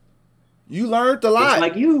puberty. You learned a lot. Just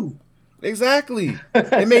like you. Exactly.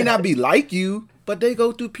 It may not be like you, but they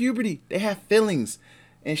go through puberty. They have feelings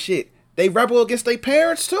and shit. They rebel against their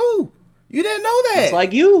parents too. You didn't know that. Just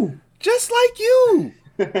like you. Just like you.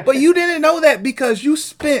 But you didn't know that because you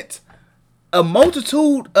spent a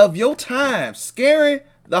multitude of your time scaring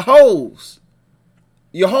the hoes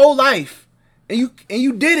your whole life. And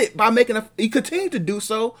you did it by you continue to do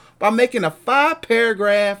so by making a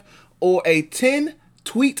 5-paragraph or a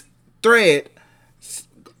 10-tweet thread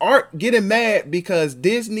getting mad because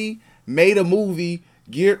Disney made a movie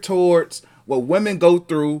geared towards what women go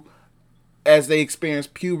through as they experience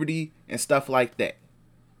puberty and stuff like that.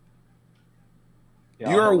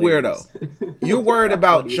 You're a weirdo. You're worried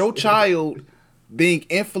about your child being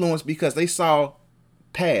influenced because they saw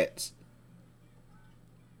pads.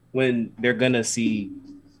 When they're gonna see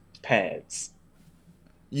pads.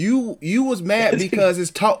 You was mad because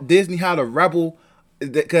it's taught Disney how to rebel,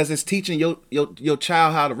 because it's teaching your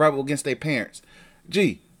child how to rebel against their parents.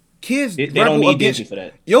 Gee, kids they don't need Disney for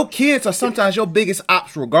that. Your kids are sometimes your biggest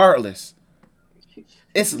ops regardless.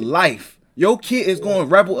 It's life. Your kid is going to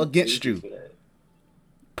rebel against you.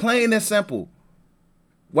 Plain and simple.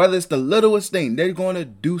 Whether it's the littlest thing, they're going to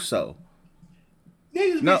do so.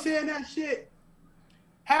 Niggas be saying that shit.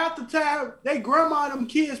 Half the time, they grandma them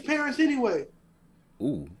kids' parents anyway.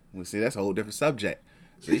 Ooh, well, see, that's a whole different subject.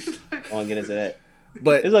 See? I won't get into that.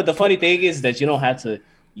 But it's like the funny thing is that you don't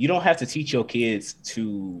have to teach your kids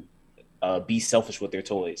to be selfish with their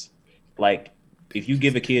toys. Like if you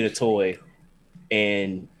give a kid a toy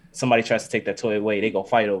and somebody tries to take that toy away, they go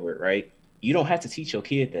fight over it, right? You don't have to teach your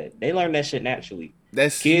kid that. They learn that shit naturally.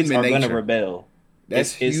 That's kids human are nature. Gonna rebel.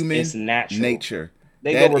 That's human it's natural. nature.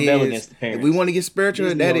 They go rebel against the parents. If we want to get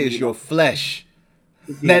spiritual, that is your flesh.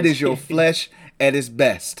 That is your flesh at its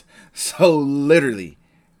best. So literally,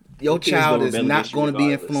 your child is not going to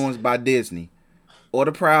be influenced by Disney. or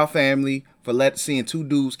the Proud Family for seeing two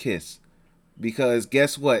dudes kiss. Because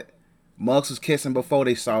guess what? Muggs was kissing before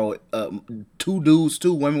they saw it. Two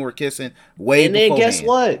women were kissing way and beforehand. then guess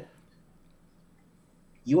what?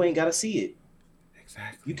 You ain't gotta see it.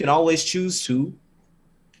 Exactly. You can always choose to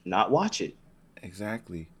not watch it.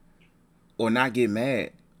 Exactly. Or not get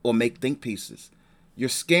mad or make think pieces. You're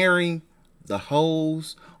scaring the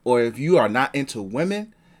hoes, or if you are not into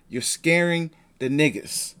women, you're scaring the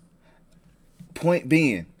niggas. Point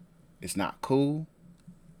being, it's not cool.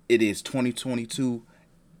 It is 2022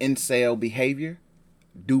 incel behavior.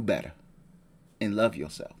 Do better and love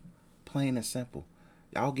yourself. Plain and simple.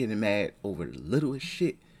 Y'all getting mad over the littlest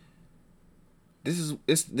shit.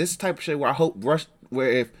 It's this type of shit where I hope where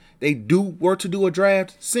if they were to do a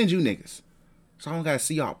draft, send you niggas. So I don't gotta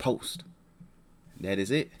see y'all post. That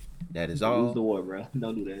is it. That is all. Lose the war, bro.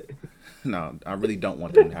 Don't do that. No, I really don't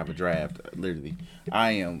want them to have a draft. Literally,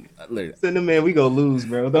 I am literally. Send them in. We gonna lose,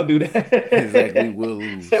 bro. Don't do that. Exactly, we will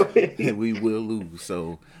lose. We will lose.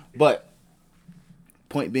 So, but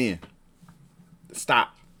point being,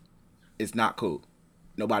 stop. It's not cool.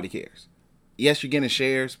 Nobody cares. Yes, you're getting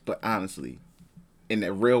shares, but honestly, in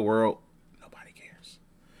the real world, nobody cares.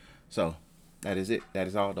 So that is it. That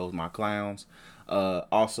is all. Those are my clowns.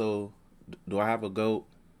 Also, do I have a goat?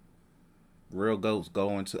 Real goats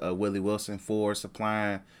going to Willie Wilson for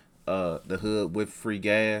supplying the hood with free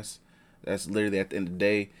gas. That's literally at the end of the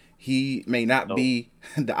day. He may not be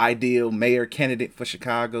the ideal mayor candidate for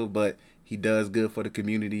Chicago, but he does good for the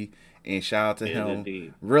community. And shout out to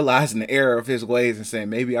him realizing the error of his ways and saying,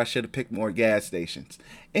 maybe I should have picked more gas stations.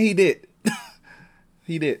 And he did.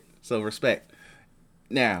 He did. So respect.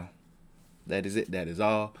 Now, that is it. That is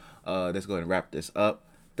all. Let's go ahead and wrap this up.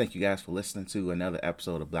 Thank you guys for listening to another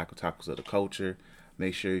episode of Black Otakus of the Culture.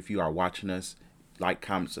 Make sure if you are watching us, like,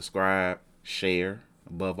 comment, subscribe, share.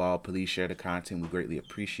 Above all, please share the content. We greatly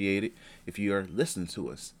appreciate it. If you are listening to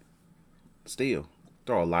us, still,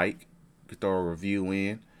 throw a like, throw a review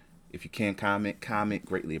in. If you can comment,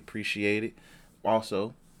 greatly appreciate it.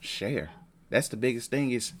 Also, share. That's the biggest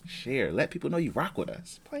thing is share. Let people know you rock with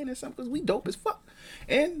us. Plain and simple, because we dope as fuck.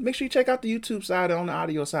 And make sure you check out the YouTube side on the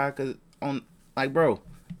audio side, because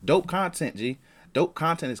dope content, G. Dope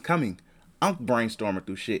content is coming. I'm brainstorming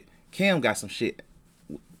through shit. Cam got some shit.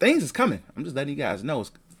 Things is coming. I'm just letting you guys know.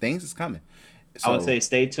 Things is coming. So, I would say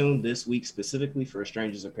stay tuned this week specifically for a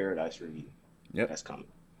Strangers in Paradise review. Yep. That's coming.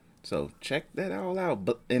 So check that all out.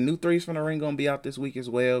 But and new Threes from the Ring gonna be out this week as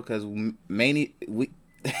well, because Mania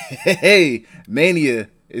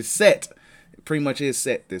is set. It pretty much is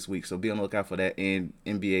set this week. So be on the lookout for that. And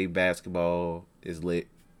NBA basketball is lit.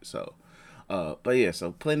 So but yeah,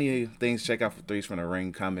 so plenty of things to check out for Threes from the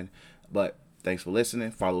Ring coming. But thanks for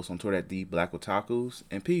listening. Follow us on Twitter at The Black Otakus,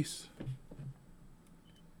 and peace.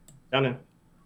 Down there.